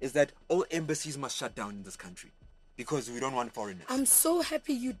means is that all embassies must shut down in this country because we don't want foreigners. I'm so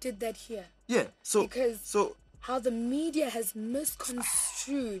happy you did that here. Yeah, because how the media has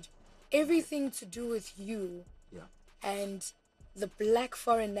misconstrued everything to do with you and the black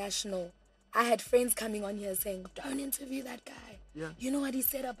foreign national. I had friends coming on here saying, don't interview that guy. Yeah. You know what he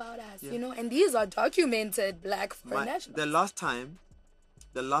said about us, you know? And these are documented black foreign nationals. The last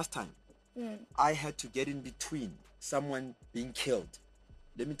time, I had to get in between someone being killed.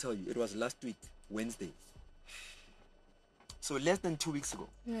 Let me tell you, it was last week, Wednesday. So less than 2 weeks ago,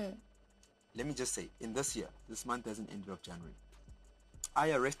 let me just say, in this year, this month hasn't ended of January,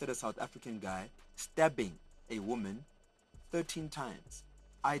 I arrested a South African guy stabbing a woman 13 times.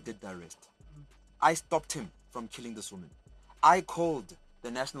 I did the arrest. I stopped him from killing this woman. I called the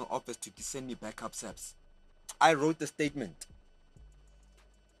national office to send me backup SAPs. I wrote the statement.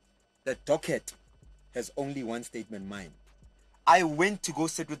 The docket has only one statement, mine. I went to go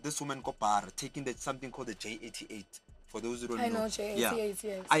sit with this woman Kopar, taking something called the J88. For those who don't know. I know J88,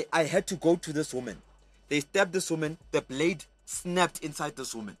 yes. I had to go to this woman. They stabbed this woman. The blade snapped inside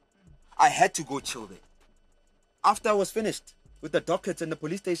this woman. I had to go chill there. After I was finished with the dockets and the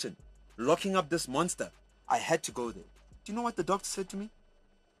police station, locking up this monster, I had to go there. Do you know what the doctor said to me?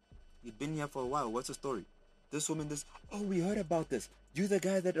 You've been here for a while. What's the story? This woman, oh, we heard about this. You the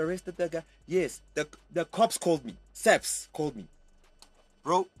guy that arrested that guy? Yes, the cops called me. SAPs called me.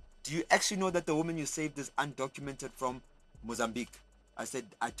 Bro, do you actually know that the woman you saved is undocumented from Mozambique? I said,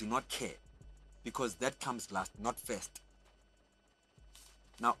 I do not care. Because that comes last, not first.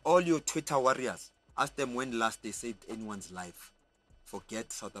 Now, all your Twitter warriors, ask them when last they saved anyone's life.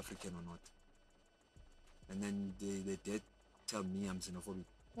 Forget South African or not. And then they did tell me I'm xenophobic.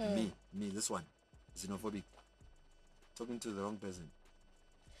 Me, this one. Xenophobic. Talking to the wrong person.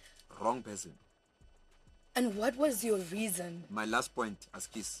 Wrong person. And what was your reason? My last point,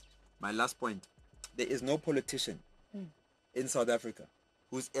 Askis. My last point. There is no politician in South Africa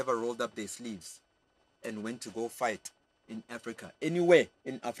who's ever rolled up their sleeves and went to go fight in Africa, anywhere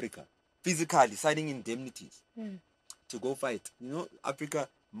in Africa, physically signing indemnities to go fight. You know, Africa,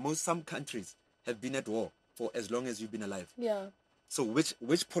 some countries have been at war for as long as you've been alive. Yeah. So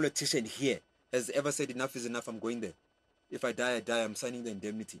which politician here has ever said enough is enough, I'm going there? If I die, I die, I'm signing the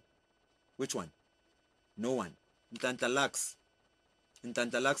indemnity. Which one? No one. Nhlahla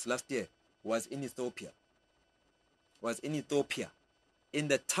last year was in Ethiopia. In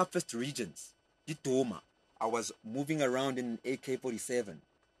the toughest regions. Dodoma. I was moving around in an AK-47.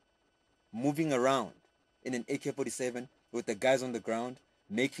 Moving around in an AK-47 with the guys on the ground,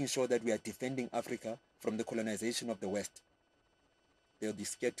 making sure that we are defending Africa from the colonization of the West. They'll be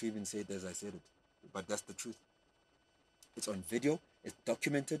scared to even say it as I said it. But that's the truth. It's on video. It's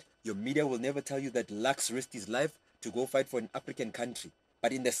documented. Your media will never tell you that Lux risked his life to go fight for an African country.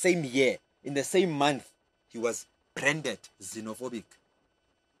 But in the same year, in the same month, he was branded xenophobic.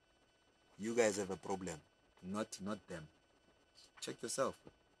 You guys have a problem, not them. Check yourself.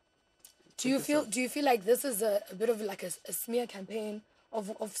 Do you feel like this is a bit of like a smear campaign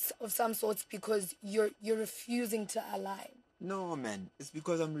of some sorts because you're refusing to align? No, man. It's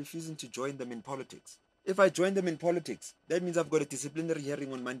because I'm refusing to join them in politics. If I join them in politics, that means I've got a disciplinary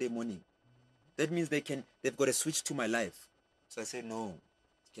hearing on Monday morning. That means they've got to switch to my life. So I say no,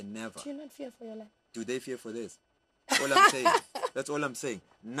 can never. Do you not fear for your life? Do they fear for this? That's all I'm saying. That's all I'm saying.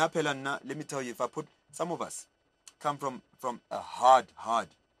 Let me tell you, if I put some of us come from a hard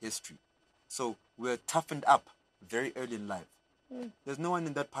history, so we're toughened up very early in life. There's no one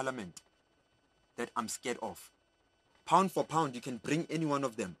in that parliament that I'm scared of. pound for pound, you can bring any one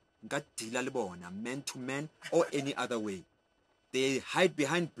of them. Man to man or any other way. They hide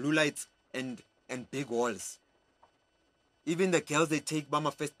behind blue lights and big walls. Even the girls they take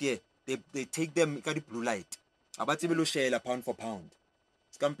Mama first year, they take them got blue light. About share pound for pound.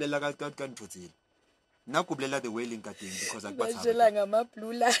 Now kublela the wailing cutting because I got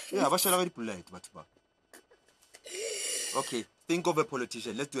blue light. Yeah, blue light, but okay, think of a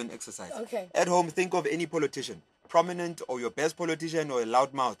politician. Let's do an exercise. Okay. At home, think of any politician, prominent or your best politician or a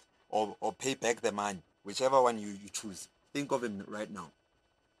loudmouth or pay back the man, whichever one you choose. Think of him right now.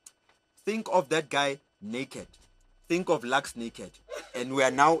 Think of that guy naked. Think of Lux naked. And we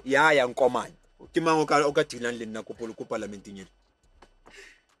are now, young command.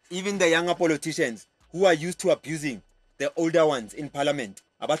 Even the younger politicians who are used to abusing the older ones in parliament,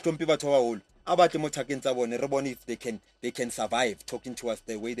 if they can survive talking to us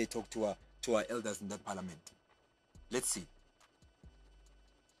the way they talk to our elders in that parliament. Let's see.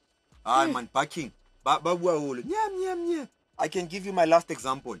 Man, parking. I can give you my last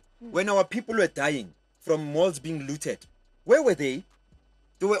example. When our people were dying from malls being looted, where were they?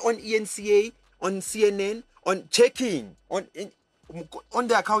 They were on ENCA, on CNN, on checking, on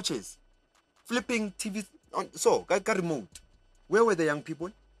their couches, flipping TVs. Got remote. Where were the young people?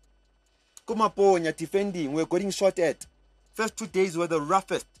 Kumaponya defending. We're getting shot at. First 2 days were the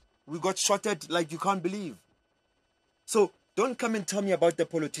roughest. We got shot at like you can't believe. So don't come and tell me about the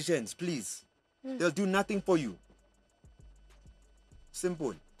politicians, please. They'll do nothing for you.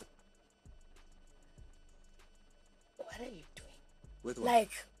 Simple. What are you doing? With what?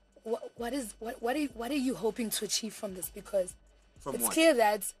 Like, what are you hoping to achieve from this? Because it's what? clear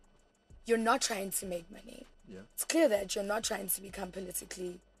that you're not trying to make money. Yeah. It's clear that you're not trying to become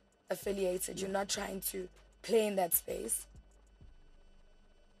politically affiliated. You're not trying to play in that space.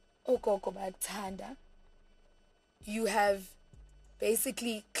 Okoko Tanda, you have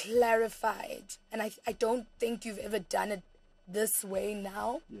basically clarified, and I don't think you've ever done it this way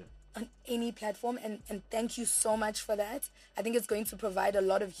now on any platform, and thank you so much for that. I think it's going to provide a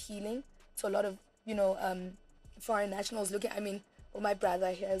lot of healing to a lot of foreign nationals looking. I mean, my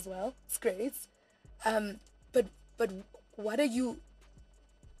brother here as well. It's great. But what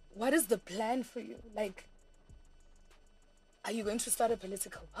is the plan for you? Like, are you going to start a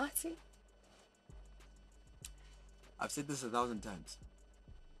political party? I've said this 1,000 times.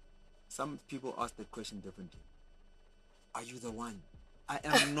 Some people ask the question differently. Are you the one? I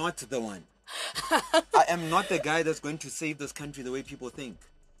am not the one. I am not the guy that's going to save this country the way people think.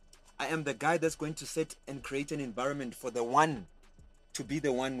 I am the guy that's going to set and create an environment for the one to be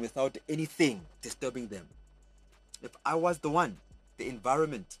the one without anything disturbing them. If I was the one, the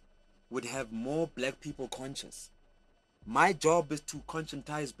environment would have more black people conscious. My job is to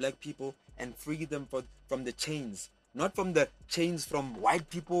conscientize black people and free them from the chains. Not from the chains from white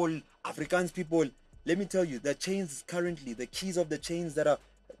people, Afrikaans people. Let me tell you, the chains currently, the keys of the chains that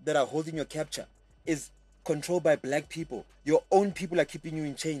are holding your capture is controlled by black people. Your own people are keeping you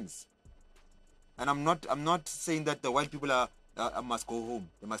in chains. And I'm not saying that the white people must go home.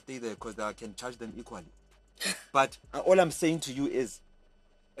 They must stay there because I can charge them equally. But all I'm saying to you is,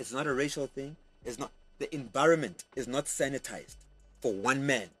 it's not a racial thing. It's not. The environment is not sanitized for one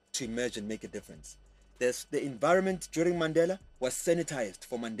man to emerge and make a difference. The environment during Mandela was sanitized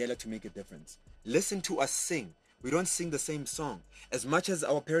for Mandela to make a difference. Listen to us sing. We don't sing the same song. As much as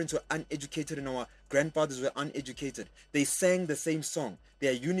our parents were uneducated and our grandfathers were uneducated, they sang the same song.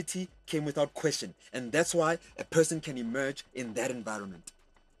 Their unity came without question. And that's why a person can emerge in that environment.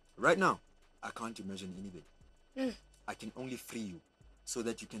 Right now, I can't imagine anything. I can only free you so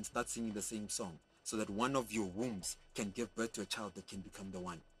that you can start singing the same song, so that one of your wombs can give birth to a child that can become the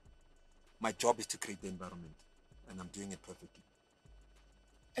one. My job is to create the environment, and I'm doing it perfectly.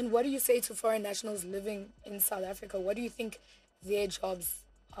 And what do you say to foreign nationals living in South Africa? What do you think their jobs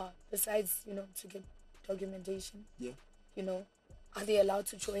are, besides, to get documentation? Yeah. Are they allowed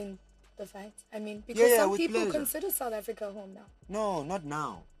to join the fight? I mean, because some people consider South Africa home now. No, not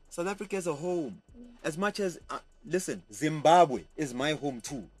now. South Africa is a home. As much as, listen, Zimbabwe is my home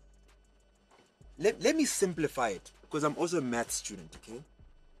too. Let me simplify it, because I'm also a math student, okay?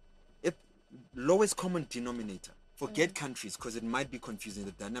 Lowest common denominator. Forget countries, because it might be confusing.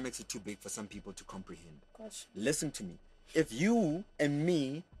 The dynamics are too big for some people to comprehend. Gosh. Listen to me. If you and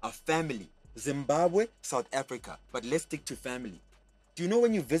me are family, Zimbabwe, South Africa, but let's stick to family. Do you know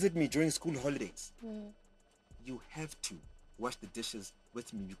when you visit me during school holidays, you have to wash the dishes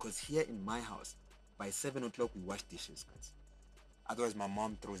with me, because here in my house, by 7 o'clock we wash dishes, guys. Otherwise my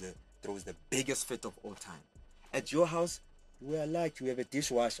mom throws the biggest fit of all time. At your house, we are like, you have a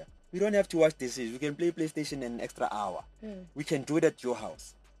dishwasher. We don't have to wash dishes. We can play PlayStation an extra hour. We can do it at your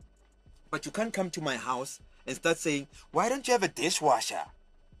house. But you can't come to my house and start saying, why don't you have a dishwasher?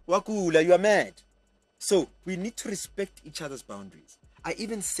 Wakula, you are mad. So we need to respect each other's boundaries. I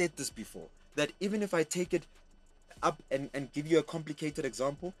even said this before, that even if I take it up and give you a complicated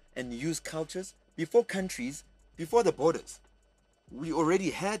example and use cultures, before countries, before the borders, we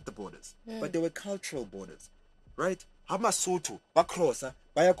already had the borders, but there were cultural borders, right? Hamasotho, Bakrosa,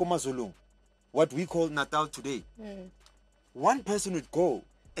 Bayakomazulung, what we call Natal today. One person would go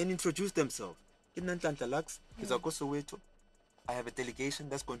and introduce themselves. Nhlahla, I have a delegation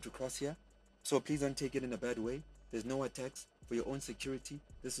that's going to cross here, so please don't take it in a bad way. There's no attacks. For your own security,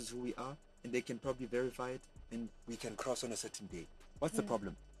 this is who we are, and they can probably verify it, and we can cross on a certain day. What's the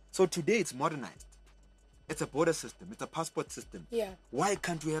problem? So today it's modernized. It's a border system. It's a passport system. Yeah. Why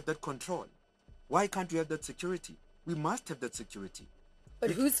can't we have that control? Why can't we have that security? We must have that security.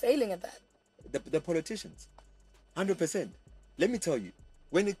 But who's failing at that? The politicians. 100%. Let me tell you,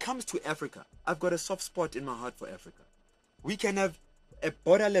 when it comes to Africa, I've got a soft spot in my heart for Africa. We can have a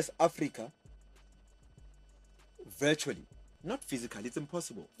borderless Africa virtually. Not physically, it's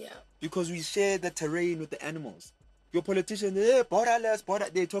impossible. Yeah. Because we share the terrain with the animals. Your politicians, borderless,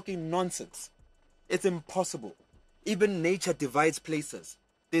 they're talking nonsense. It's impossible. Even nature divides places.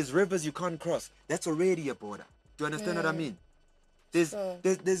 There's rivers you can't cross. That's already a border. Do you understand what I mean? There's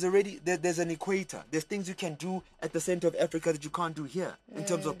an equator. There's things you can do at the center of Africa that you can't do here in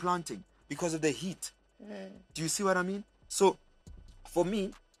terms of planting because of the heat. Do you see what I mean? So, for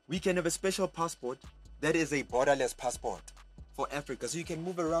me, we can have a special passport that is a borderless passport for Africa, so you can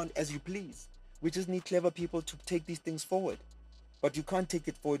move around as you please. We just need clever people to take these things forward. But you can't take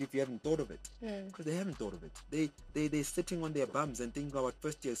it forward if you haven't thought of it. Because they haven't thought of it. They're sitting on their bums and thinking about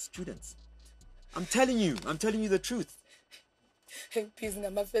first-year students. I'm telling you the truth.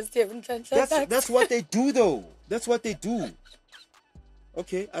 That's what they do, though. That's what they do.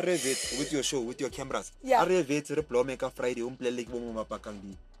 Okay, I read it with your show, with your cameras. Yeah. I read it, Friday,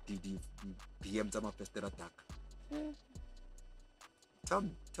 the PM attack. Tell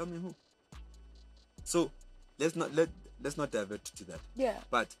me who. So let's not divert to that. Yeah.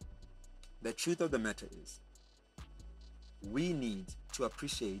 But the truth of the matter is, we need to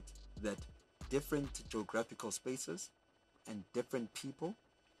appreciate that different geographical spaces and different people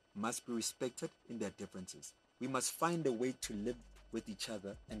must be respected in their differences. We must find a way to live with each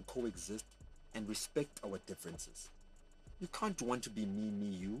other and coexist and respect our differences. You can't want to be me,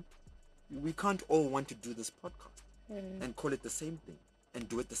 you. We can't all want to do this podcast and call it the same thing and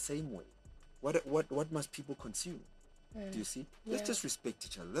do it the same way. What must people consume? Do you see? Let's just respect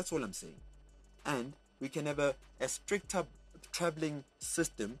each other. That's all I'm saying. And we can have a stricter traveling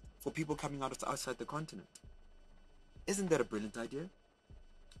system for people coming outside the continent. Isn't that a brilliant idea?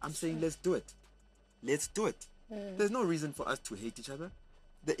 I'm saying let's do it. Let's do it. There's no reason for us to hate each other.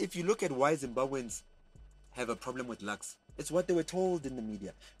 If you look at why Zimbabweans have a problem with Lux, it's what they were told in the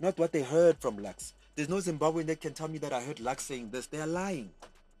media, not what they heard from Lux. There's no Zimbabwean that can tell me that I heard Lux saying this. They are lying.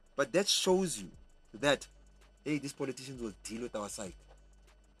 But that shows you that, hey, these politicians will deal with our side.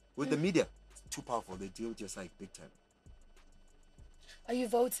 With the media, it's too powerful. They deal with your side big time. Are you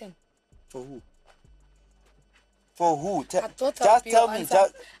voting? For who? For who? Just tell me.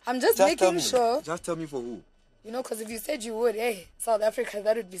 I'm just making sure. Just tell me for who. You know, because if you said you would, hey, South Africa,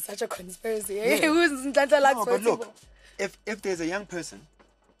 that would be such a conspiracy. Hey, who's Nhlahla? No, but look, if there's a young person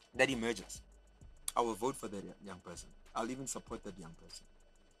that emerges, I will vote for that young person. I'll even support that young person.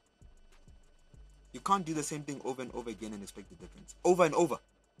 You can't do the same thing over and over again and expect a difference. Over and over.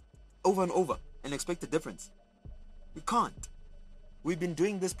 Over and over and expect a difference. You can't. We've been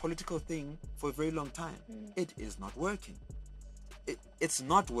doing this political thing for a very long time. It is not working. It's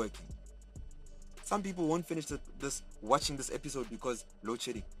not working. Some people won't finish watching this episode because load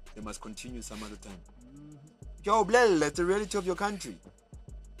shedding. They must continue some other time. Yo, Blel, it's the reality of your country.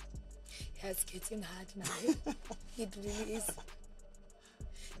 Yeah, it's getting hard now. It really is.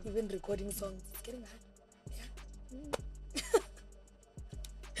 Even recording songs, it's getting hard. Yeah.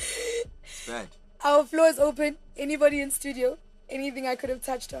 It's bad. Our floor is open. Anybody in studio? Anything I could have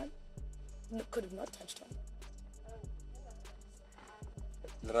touched on? No, could have not touched on.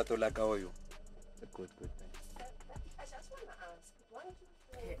 Lerato la kaoyo. Good. I just want to ask,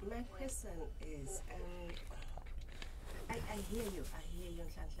 my question is, I hear you,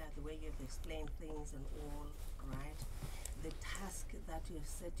 Nhlahla, the way you've explained things and all, right? The task that you've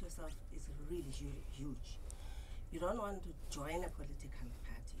set yourself is really huge. You don't want to join a political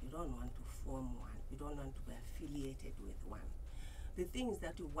party. You don't want to form one. You don't want to be affiliated with one. The things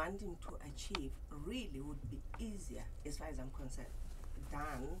that you're wanting to achieve really would be easier, as far as I'm concerned,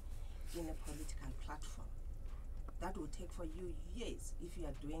 done in a political platform. That will take for you years if you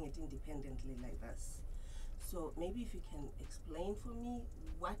are doing it independently like this. So maybe if you can explain for me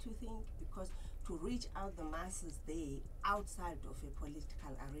what you think, because to reach out the masses there outside of a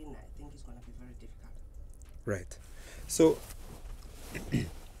political arena, I think is going to be very difficult. Right. So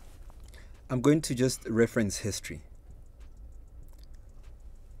I'm going to just reference history.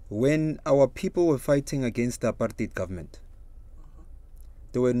 When our people were fighting against the apartheid government,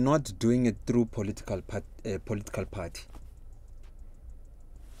 they were not doing it through political party.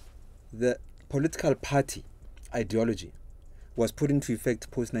 The political party ideology was put into effect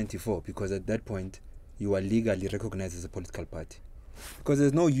post-94 because at that point you were legally recognized as a political party. Because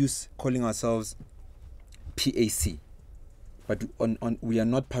there's no use calling ourselves PAC, but we are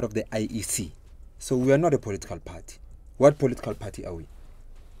not part of the IEC. So we are not a political party. What political party are we?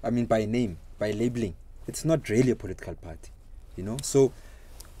 I mean, by name, by labeling, it's not really a political party, you know? So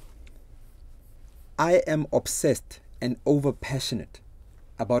I am obsessed and over-passionate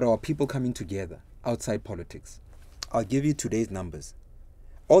about our people coming together outside politics. I'll give you today's numbers.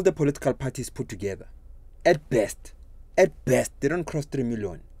 All the political parties put together, at best, they don't cross 3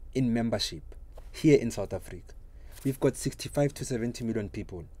 million in membership here in South Africa. We've got 65 to 70 million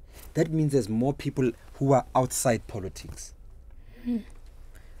people. That means there's more people who are outside politics.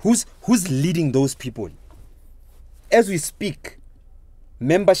 Who's leading those people? As we speak,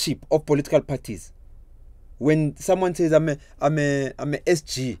 membership of political parties. When someone says I'm a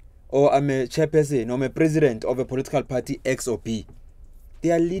SG or I'm a chairperson or I'm a president of a political party X or B,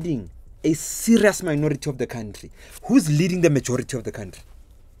 they are leading a serious minority of the country. Who's leading the majority of the country?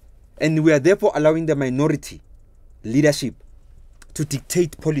 And we are therefore allowing the minority leadership to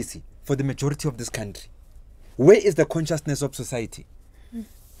dictate policy for the majority of this country. Where is the consciousness of society?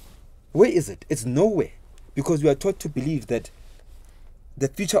 Where is it? It's nowhere. Because we are taught to believe that the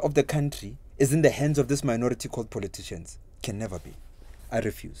future of the country is in the hands of this minority called politicians. Can never be. I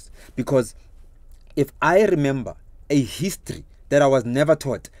refuse. Because if I remember a history that I was never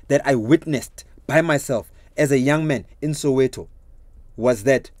taught, that I witnessed by myself as a young man in Soweto, was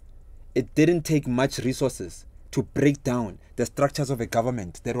that it didn't take much resources to break down the structures of a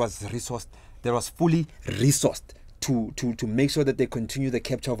government that was resourced, that was fully resourced to make sure that they continue the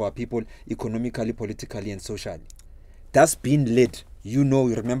capture of our people economically, politically, and socially. That's being led, you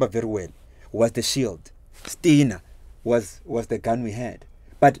remember very well, was the shield. Steiner was the gun we had.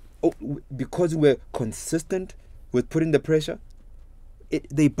 But because we were consistent with putting the pressure,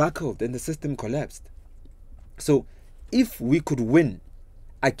 they buckled and the system collapsed. So if we could win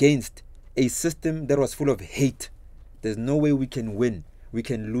against a system that was full of hate, there's no way we can win. We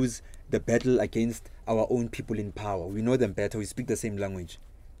can lose the battle against our own people in power. We know them better. We speak the same language.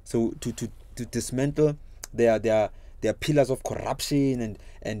 So to dismantle their pillars of corruption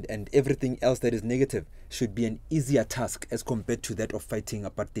and everything else that is negative should be an easier task as compared to that of fighting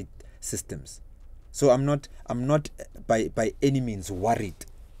apartheid systems. So I'm not by any means worried.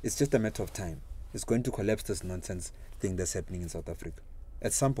 It's just a matter of time. It's going to collapse, this nonsense thing that's happening in South Africa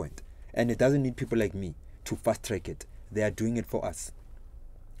at some point. And it doesn't need people like me to fast track it. They are doing it for us.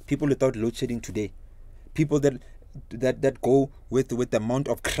 People without load shedding today, people that go with the amount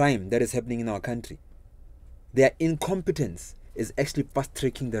of crime that is happening in our country, their incompetence is actually fast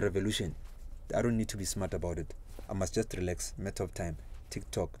tracking the revolution. I don't need to be smart about it. I must just relax. Matter of time.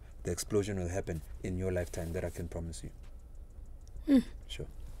 TikTok, the explosion will happen in your lifetime. That I can promise you. Sure.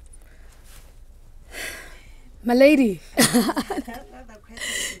 My lady. Another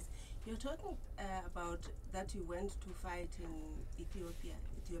question is, you're talking about that you went to fight in Ethiopia,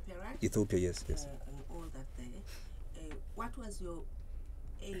 right? Ethiopia, yes. And all that there. What was your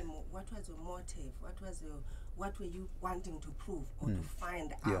aim? What was your motive? What were you wanting to prove or to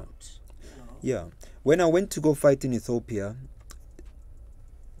find out? Yeah. When I went to go fight in Ethiopia,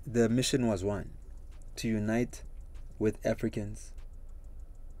 the mission was one: to unite with Africans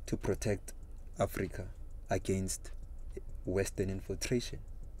to protect Africa against Western infiltration.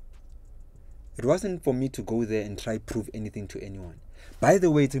 It wasn't for me to go there and try prove anything to anyone. By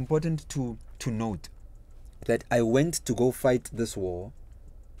the way, it's important to note that I went to go fight this war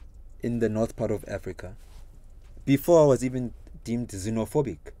in the north part of Africa before I was even deemed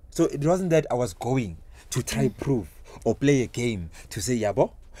xenophobic. So it wasn't that I was going to try prove or play a game to say,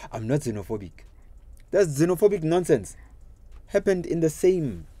 Yabo, I'm not xenophobic. That's xenophobic nonsense. Happened in the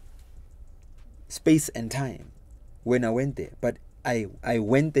same space and time when I went there. But I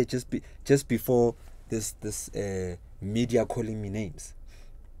went there just before this media calling me names.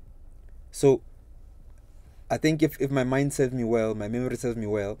 So I think if my mind serves me well, my memory serves me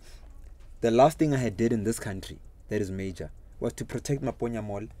well, the last thing I had did in this country that is major was to protect Maponya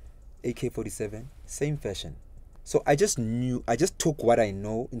Mall AK-47, same fashion. So I just took what I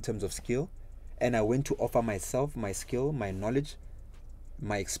know in terms of skill, and I went to offer myself, my skill, my knowledge,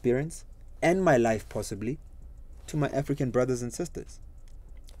 my experience, and my life possibly, to my African brothers and sisters.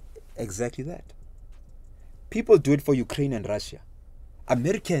 Exactly that. People do it for Ukraine and Russia.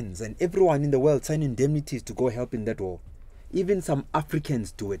 Americans and everyone in the world sign indemnities to go help in that war. Even some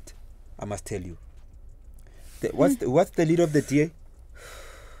Africans do it, I must tell you. What's the leader of the DA?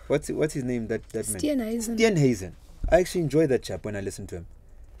 What's his name? That man. Steenhuisen. I actually enjoy that chap when I listen to him.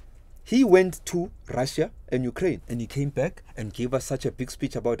 He went to Russia and Ukraine, and he came back and gave us such a big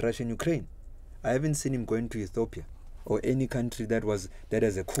speech about Russia and Ukraine. I haven't seen him going to Ethiopia or any country that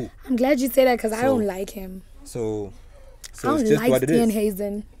has a coup. I'm glad you say that because I don't like him. So I don't it's just like what it is.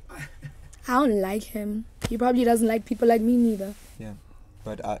 Steenhuisen. I don't like him. He probably doesn't like people like me neither. Yeah.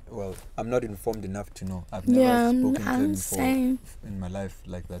 But I'm not informed enough to know. I've never spoken to him same. in my life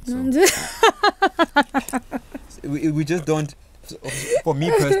like that. So we just don't. For me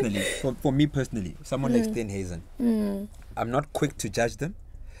personally, someone like Steenhuisen, I'm not quick to judge them.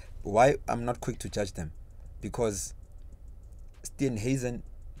 Why I'm not quick to judge them? Because Steenhuisen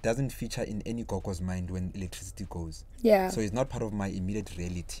doesn't feature in any Gogo's mind when electricity goes. Yeah. So he's not part of my immediate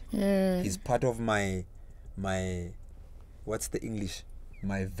reality. He's part of my what's the English?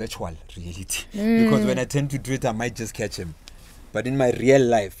 My virtual reality. Because when I tend to do it, I might just catch him. But in my real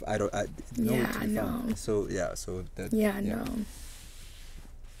life, I don't. No. So yeah. So that. Yeah, no.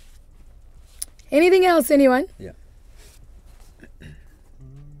 Anything else, anyone? Yeah.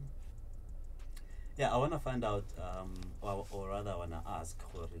 Yeah, I want to find out, or rather, I want to ask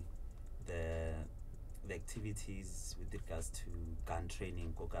Khori, the activities with regards to gun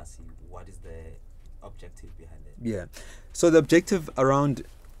training, Kokasi. What is the objective behind it? Yeah. So the objective around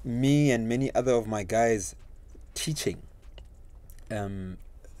me and many other of my guys teaching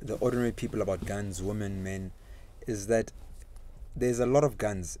the ordinary people about guns, women, men, is that there's a lot of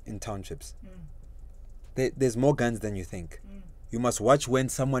guns in townships. There's more guns than you think. You must watch when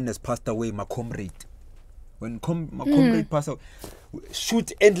someone has passed away, my comrade. When my comrade passed out,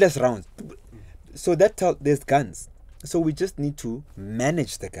 shoot endless rounds. So there's guns. So we just need to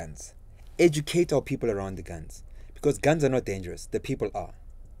manage the guns, educate our people around the guns, because guns are not dangerous. The people are.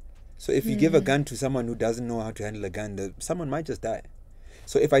 So if you give a gun to someone who doesn't know how to handle a gun, someone might just die.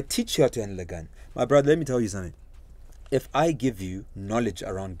 So if I teach you how to handle a gun, my brother, let me tell you something. If I give you knowledge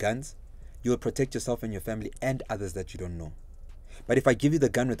around guns, you will protect yourself and your family and others that you don't know. But if I give you the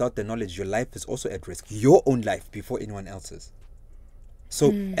gun without the knowledge, your life is also at risk. Your own life before anyone else's. So,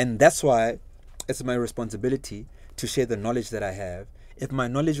 and that's why it's my responsibility to share the knowledge that I have. If my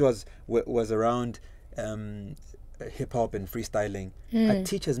knowledge was around hip-hop and freestyling, I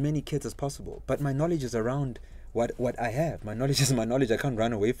teach as many kids as possible. But my knowledge is around what I have. My knowledge is my knowledge. I can't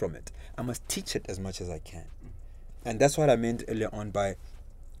run away from it. I must teach it as much as I can. And that's what I meant earlier on by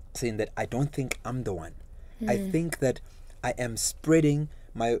saying that I don't think I'm the one. I think that I am spreading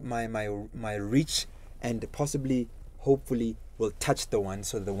my reach, and possibly, hopefully, will touch the one,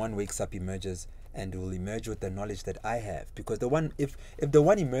 so the one wakes up, emerges, and will emerge with the knowledge that I have. Because the one, if the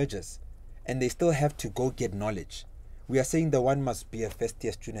one emerges and they still have to go get knowledge, we are saying the one must be a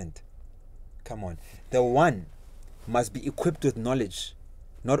first-year student. Come on. The one must be equipped with knowledge,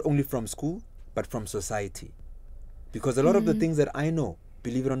 not only from school, but from society. Because a lot of the things that I know,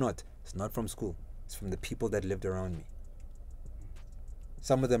 believe it or not, it's not from school. It's from the people that lived around me.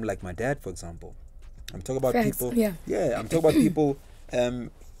 Some of them, like my dad, for example. I'm talking about people. Yeah, I'm talking about people.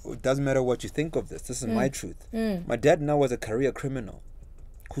 It doesn't matter what you think of this. This is my truth. My dad now was a career criminal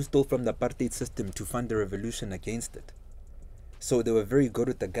who stole from the apartheid system to fund the revolution against it. So they were very good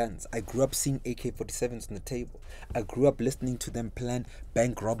with the guns. I grew up seeing AK-47s on the table. I grew up listening to them plan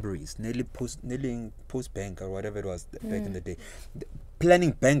bank robberies, nearly post bank or whatever it was back in the day.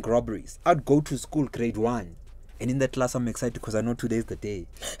 Planning bank robberies. I'd go to school grade 1. And in that class, I'm excited because I know today is the day.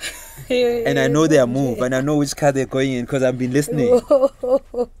 And I know their move. And I know which car they're going in because I've been listening.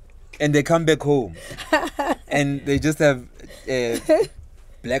 And they come back home. And they just have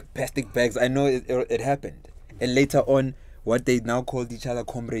black plastic bags. I know it happened. And later on, what they now called each other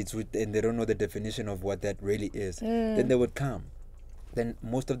comrades, and they don't know the definition of what that really is. Then they would come. Then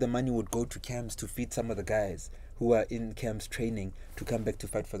most of the money would go to camps to feed some of the guys who are in camps training to come back to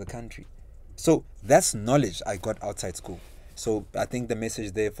fight for the country. So that's knowledge I got outside school. So I think the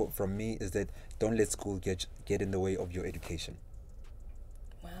message there from me is that don't let school get in the way of your education.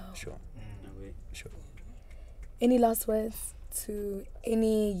 Wow. Sure. Sure. Any last words to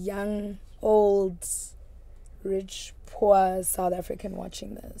any young, old, rich, poor South African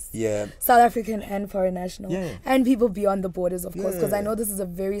watching this. Yeah. South African and foreign national. Yeah. And people beyond the borders, of course, because I Yeah. know this is a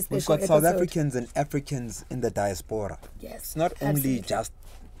very We've special got South episode. Africans and Africans in the diaspora. Yes. It's not only absolutely.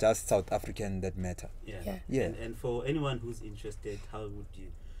 just South African that matter. Yeah. Yeah. And for anyone who's interested, how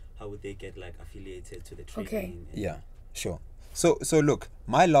would they get like affiliated to the training? Okay. and- Yeah, sure. So look,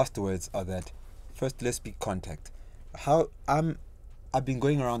 my last words are that first let's be contact. I've been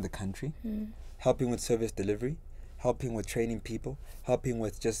going around the country, helping with service delivery, helping with training people, helping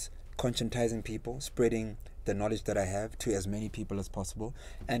with just conscientizing people, spreading the knowledge that I have to as many people as possible.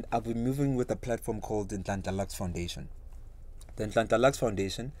 And I'll be moving with a platform called the Nhlahla Foundation. The Nhlahla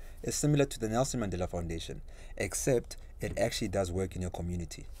Foundation is similar to the Nelson Mandela Foundation, except it actually does work in your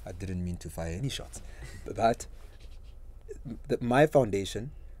community. I didn't mean to fire any shots. But my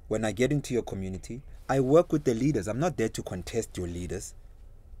foundation, when I get into your community, I work with the leaders. I'm not there to contest your leaders.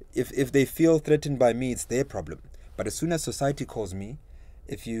 If they feel threatened by me, it's their problem. But as soon as society calls me,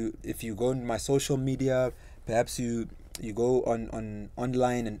 if you go on my social media, perhaps you go on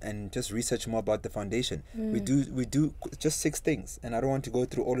online and just research more about the foundation. We do just 6 things, and I don't want to go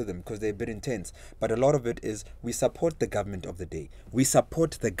through all of them because they're a bit intense, but a lot of it is we support the government of the day. We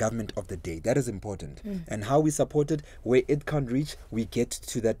support the government of the day. That is important. And how we support it, where it can't reach, we get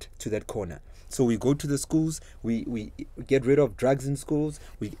to that corner. So we go to the schools, we get rid of drugs in schools.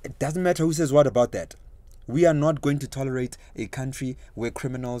 It doesn't matter who says what about that. We are not going to tolerate a country where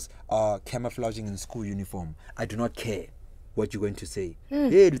criminals are camouflaging in school uniform. I do not care what you're going to say.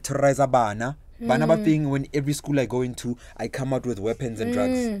 Hey, to terrorize bana. Bana ba thing, when every school I go into, I come out with weapons and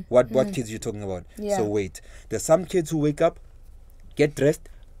drugs. What kids are you talking about? Yeah. So wait. There's some kids who wake up, get dressed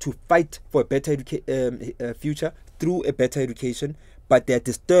to fight for a better future through a better education, but they're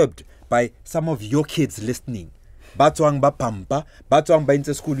disturbed by some of your kids listening. Batswang ba pampa, batswang ba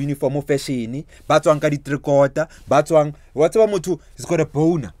into school uniform o fashion, batswang ka di tricota, batswang whatever motho he's got a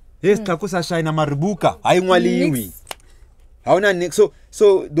boner. Yes, tlakusa shine maribuka, ha ingwaliwi. Hauna next.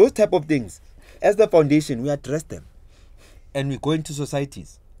 So those type of things, as the foundation, we address them, and we go into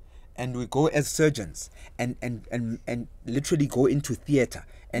societies, and we go as surgeons, and literally go into theater,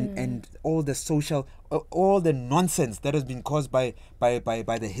 and all the social, all the nonsense that has been caused by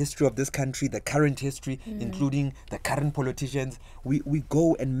the history of this country, the current history, including the current politicians. We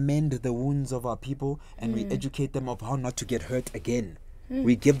go and mend the wounds of our people, and we educate them of how not to get hurt again.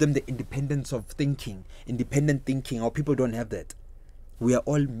 We give them the independence of thinking, independent thinking. Our people don't have that. We are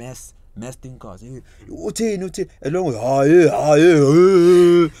all mass thinkers. We all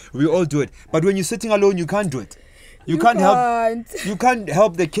do it. But when you're sitting alone, you can't do it. You can't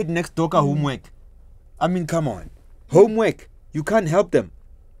help the kid next door homework. I mean, come on. Homework. You can't help them.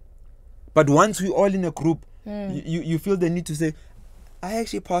 But once we're all in a group, you feel the need to say, I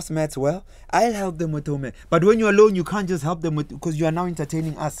actually pass maths well. I'll help them with homework. But when you're alone, you can't just help them with, because you are now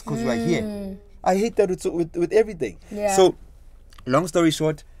entertaining us because we are here. I hate that with everything. Yeah. So, long story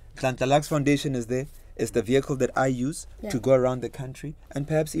short, Nhlahla Foundation is there. It's the vehicle that I use to go around the country and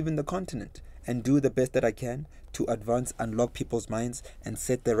perhaps even the continent and do the best that I can to advance, unlock people's minds and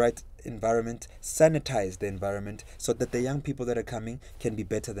set the right environment, sanitize the environment so that the young people that are coming can be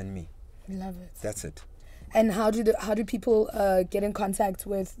better than me. Love it. That's it. And how do people get in contact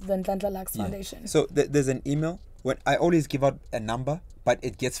with the Nhlahla Foundation? So there's an email. When I always give out a number, but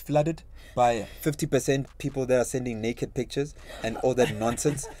it gets flooded by 50% people that are sending naked pictures and all that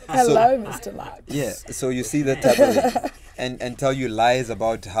nonsense. Hello, Mr. Lark. Yeah, so you see that type of thing. And tell you lies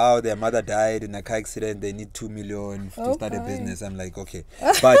about how their mother died in a car accident, they need 2 million to start a business. I'm like, okay.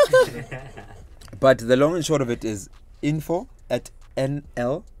 But the long and short of it is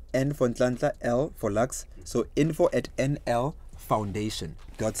info@NL, N for Nhlahla, L for Lux. So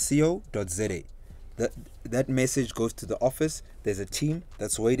info@nlfoundation.co.za. That message goes to the office. There's a team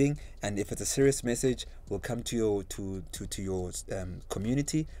that's waiting, and if it's a serious message, we'll come to your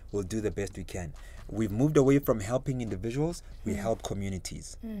community. We'll do the best we can. We've moved away from helping individuals. We help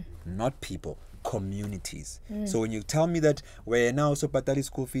communities, not people, communities. So when you tell me that we're now also patali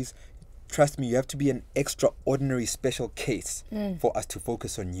school fees, trust me, you have to be an extraordinary special case for us to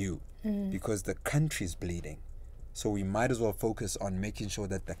focus on you, because the country's bleeding. So we might as well focus on making sure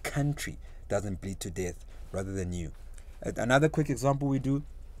that the country doesn't bleed to death rather than you. Another quick example we do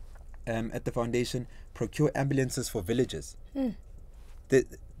at the foundation, procure ambulances for villages.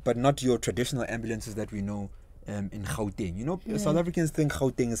 But not your traditional ambulances that we know in Gauteng. You know, South Africans think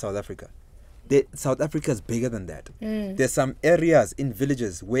Gauteng is South Africa. South Africa is bigger than that. There's some areas in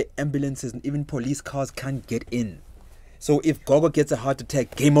villages where ambulances and even police cars can't get in. So if Gogo gets a heart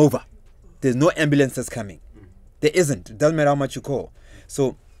attack, game over. There's no ambulances coming. There isn't. It doesn't matter how much you call.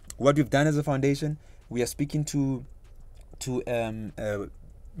 So what we've done as a foundation, we are speaking to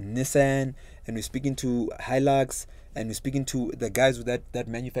Nissan, and we're speaking to Hilux, and we're speaking to the guys that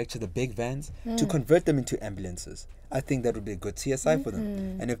manufacture the big vans to convert them into ambulances. I think that would be a good CSI for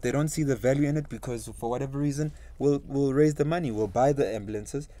them. And if they don't see the value in it, because for whatever reason, we'll raise the money. We'll buy the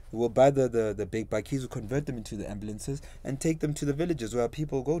ambulances. We'll buy the big bakkies. We'll convert them into the ambulances and take them to the villages where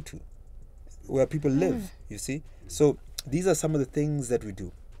people go to, where people live. You see. So these are some of the things that we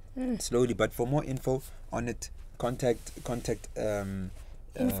do slowly. But for more info on it, contact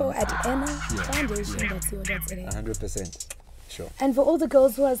info at NHLFoundation.co.za. 100%. Sure. And for all the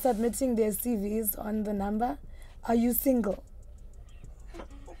girls who are submitting their CVs on the number, are you single?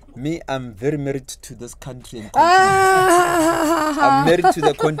 Me, I'm very married to this country and continent. I'm married to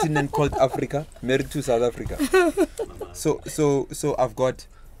the continent called Africa. Married to South Africa. So I've got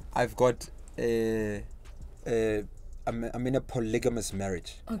I'm in a polygamous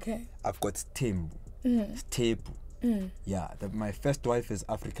marriage. Okay. I've got Stembu. Stepu. Yeah, my first wife is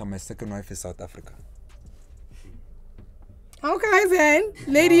Africa, my second wife is South Africa. Okay then.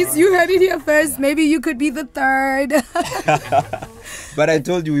 Ladies, you heard it here first. Yeah. Maybe you could be the third. But I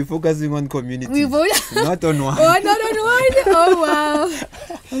told you we're focusing on community. Not on one. Oh, not on one. Oh, wow.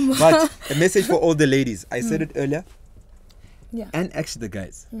 But a message for all the ladies. I said it earlier. Yeah. And actually the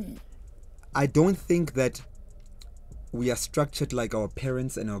guys. I don't think that we are structured like our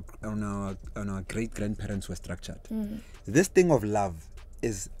parents and our great-grandparents were structured. This thing of love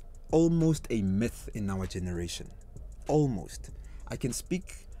is almost a myth in our generation. Almost. I can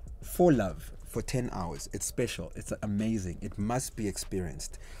speak for love for 10 hours. It's special. It's amazing. It must be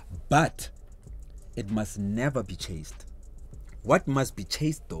experienced. But it must never be chased. What must be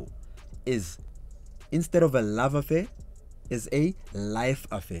chased though is, instead of a love affair, is a life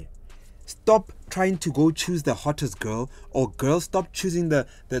affair. Stop trying to go choose the hottest girl, or girl, stop choosing the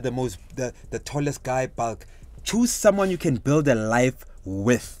tallest guy bulk. Choose someone you can build a life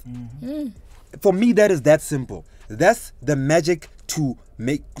with. For me, that is that simple. That's the magic to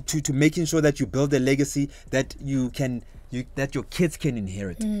making sure that you build a legacy that that your kids can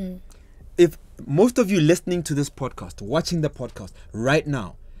inherit. If most of you listening to this podcast, watching the podcast right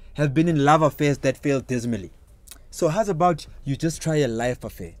now, have been in love affairs that failed dismally, so how's about you just try a life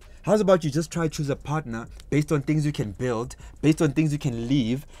affair? How's about you just try to choose a partner based on things you can build, based on things you can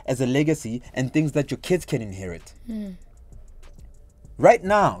leave as a legacy, and things that your kids can inherit? Right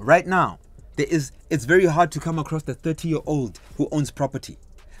now, it's very hard to come across the 30-year-old who owns property.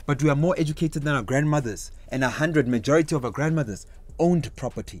 But we are more educated than our grandmothers, and majority of our grandmothers owned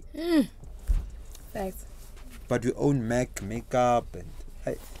property. Thanks. But we own makeup, and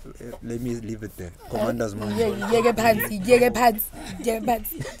let me leave it there. Commander's man. Jäger pants.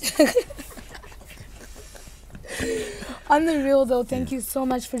 On the real though, thank you so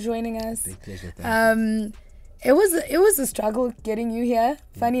much for joining us. Big pleasure. Thank you. It was a struggle getting you here.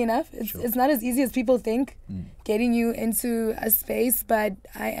 Funny enough, it's not as easy as people think, getting you into a space. But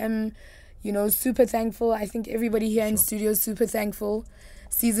I am, super thankful. I think everybody here in studio is super thankful.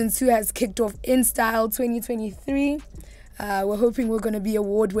 Season 2 has kicked off in style 2023. We're hoping we're going to be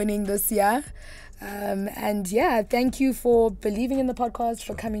award winning this year. And yeah, thank you for believing in the podcast,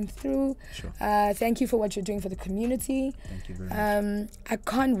 for coming through. Thank you for what you're doing for the community. Thank you very much. I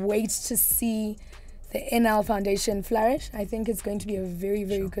can't wait to see the NL Foundation flourish. I think it's going to be a very,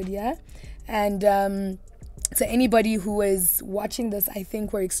 very good year. And to anybody who is watching this, I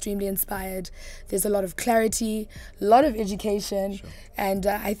think we're extremely inspired. There's a lot of clarity, a lot of education, and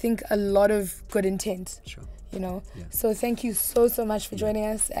I think a lot of good intent. So thank you so much for joining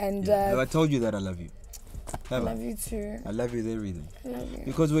us. And I told you that I love you. I love you too. I love you, everything. I love you.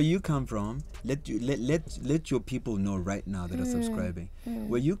 Because where you come from, let your people know right now that are subscribing.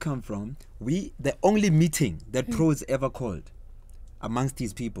 Where you come from, the only meeting that pros ever called amongst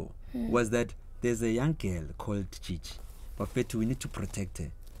these people was that there's a young girl called Chichi. But we need to protect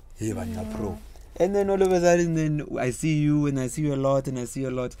her. Pro. And then all of a sudden, I see you, and I see you a lot, and it's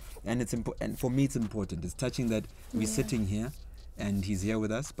important. And for me, it's important. It's touching that we're sitting here, and he's here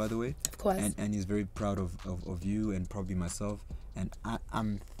with us, by the way. Of course. And he's very proud of you, and probably myself. And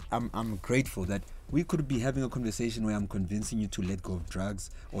I'm grateful that we could be having a conversation where I'm convincing you to let go of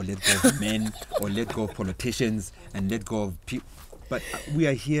drugs, or let go of men, or let go of politicians, and let go of people. But we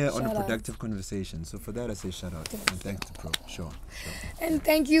are here on a productive conversation. So for that, I say shout out. And thanks to Pro. Sure. And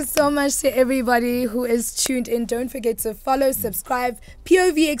thank you so much to everybody who is tuned in. Don't forget to follow, subscribe,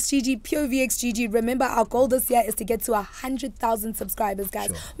 POVXGG. Remember, our goal this year is to get to 100,000 subscribers,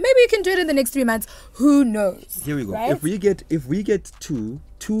 guys. Maybe you can do it in the next 3 months. Who knows? Here we go. Right? If we get to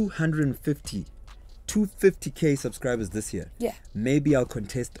 250K subscribers this year, maybe I'll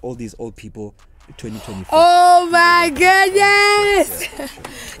contest all these old people 2024. Oh my goodness!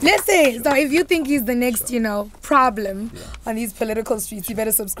 Listen, so if you think he's the next, problem on these political streets, you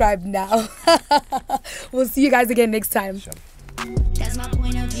better subscribe now. We'll see you guys again next time. That's my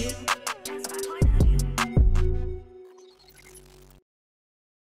point of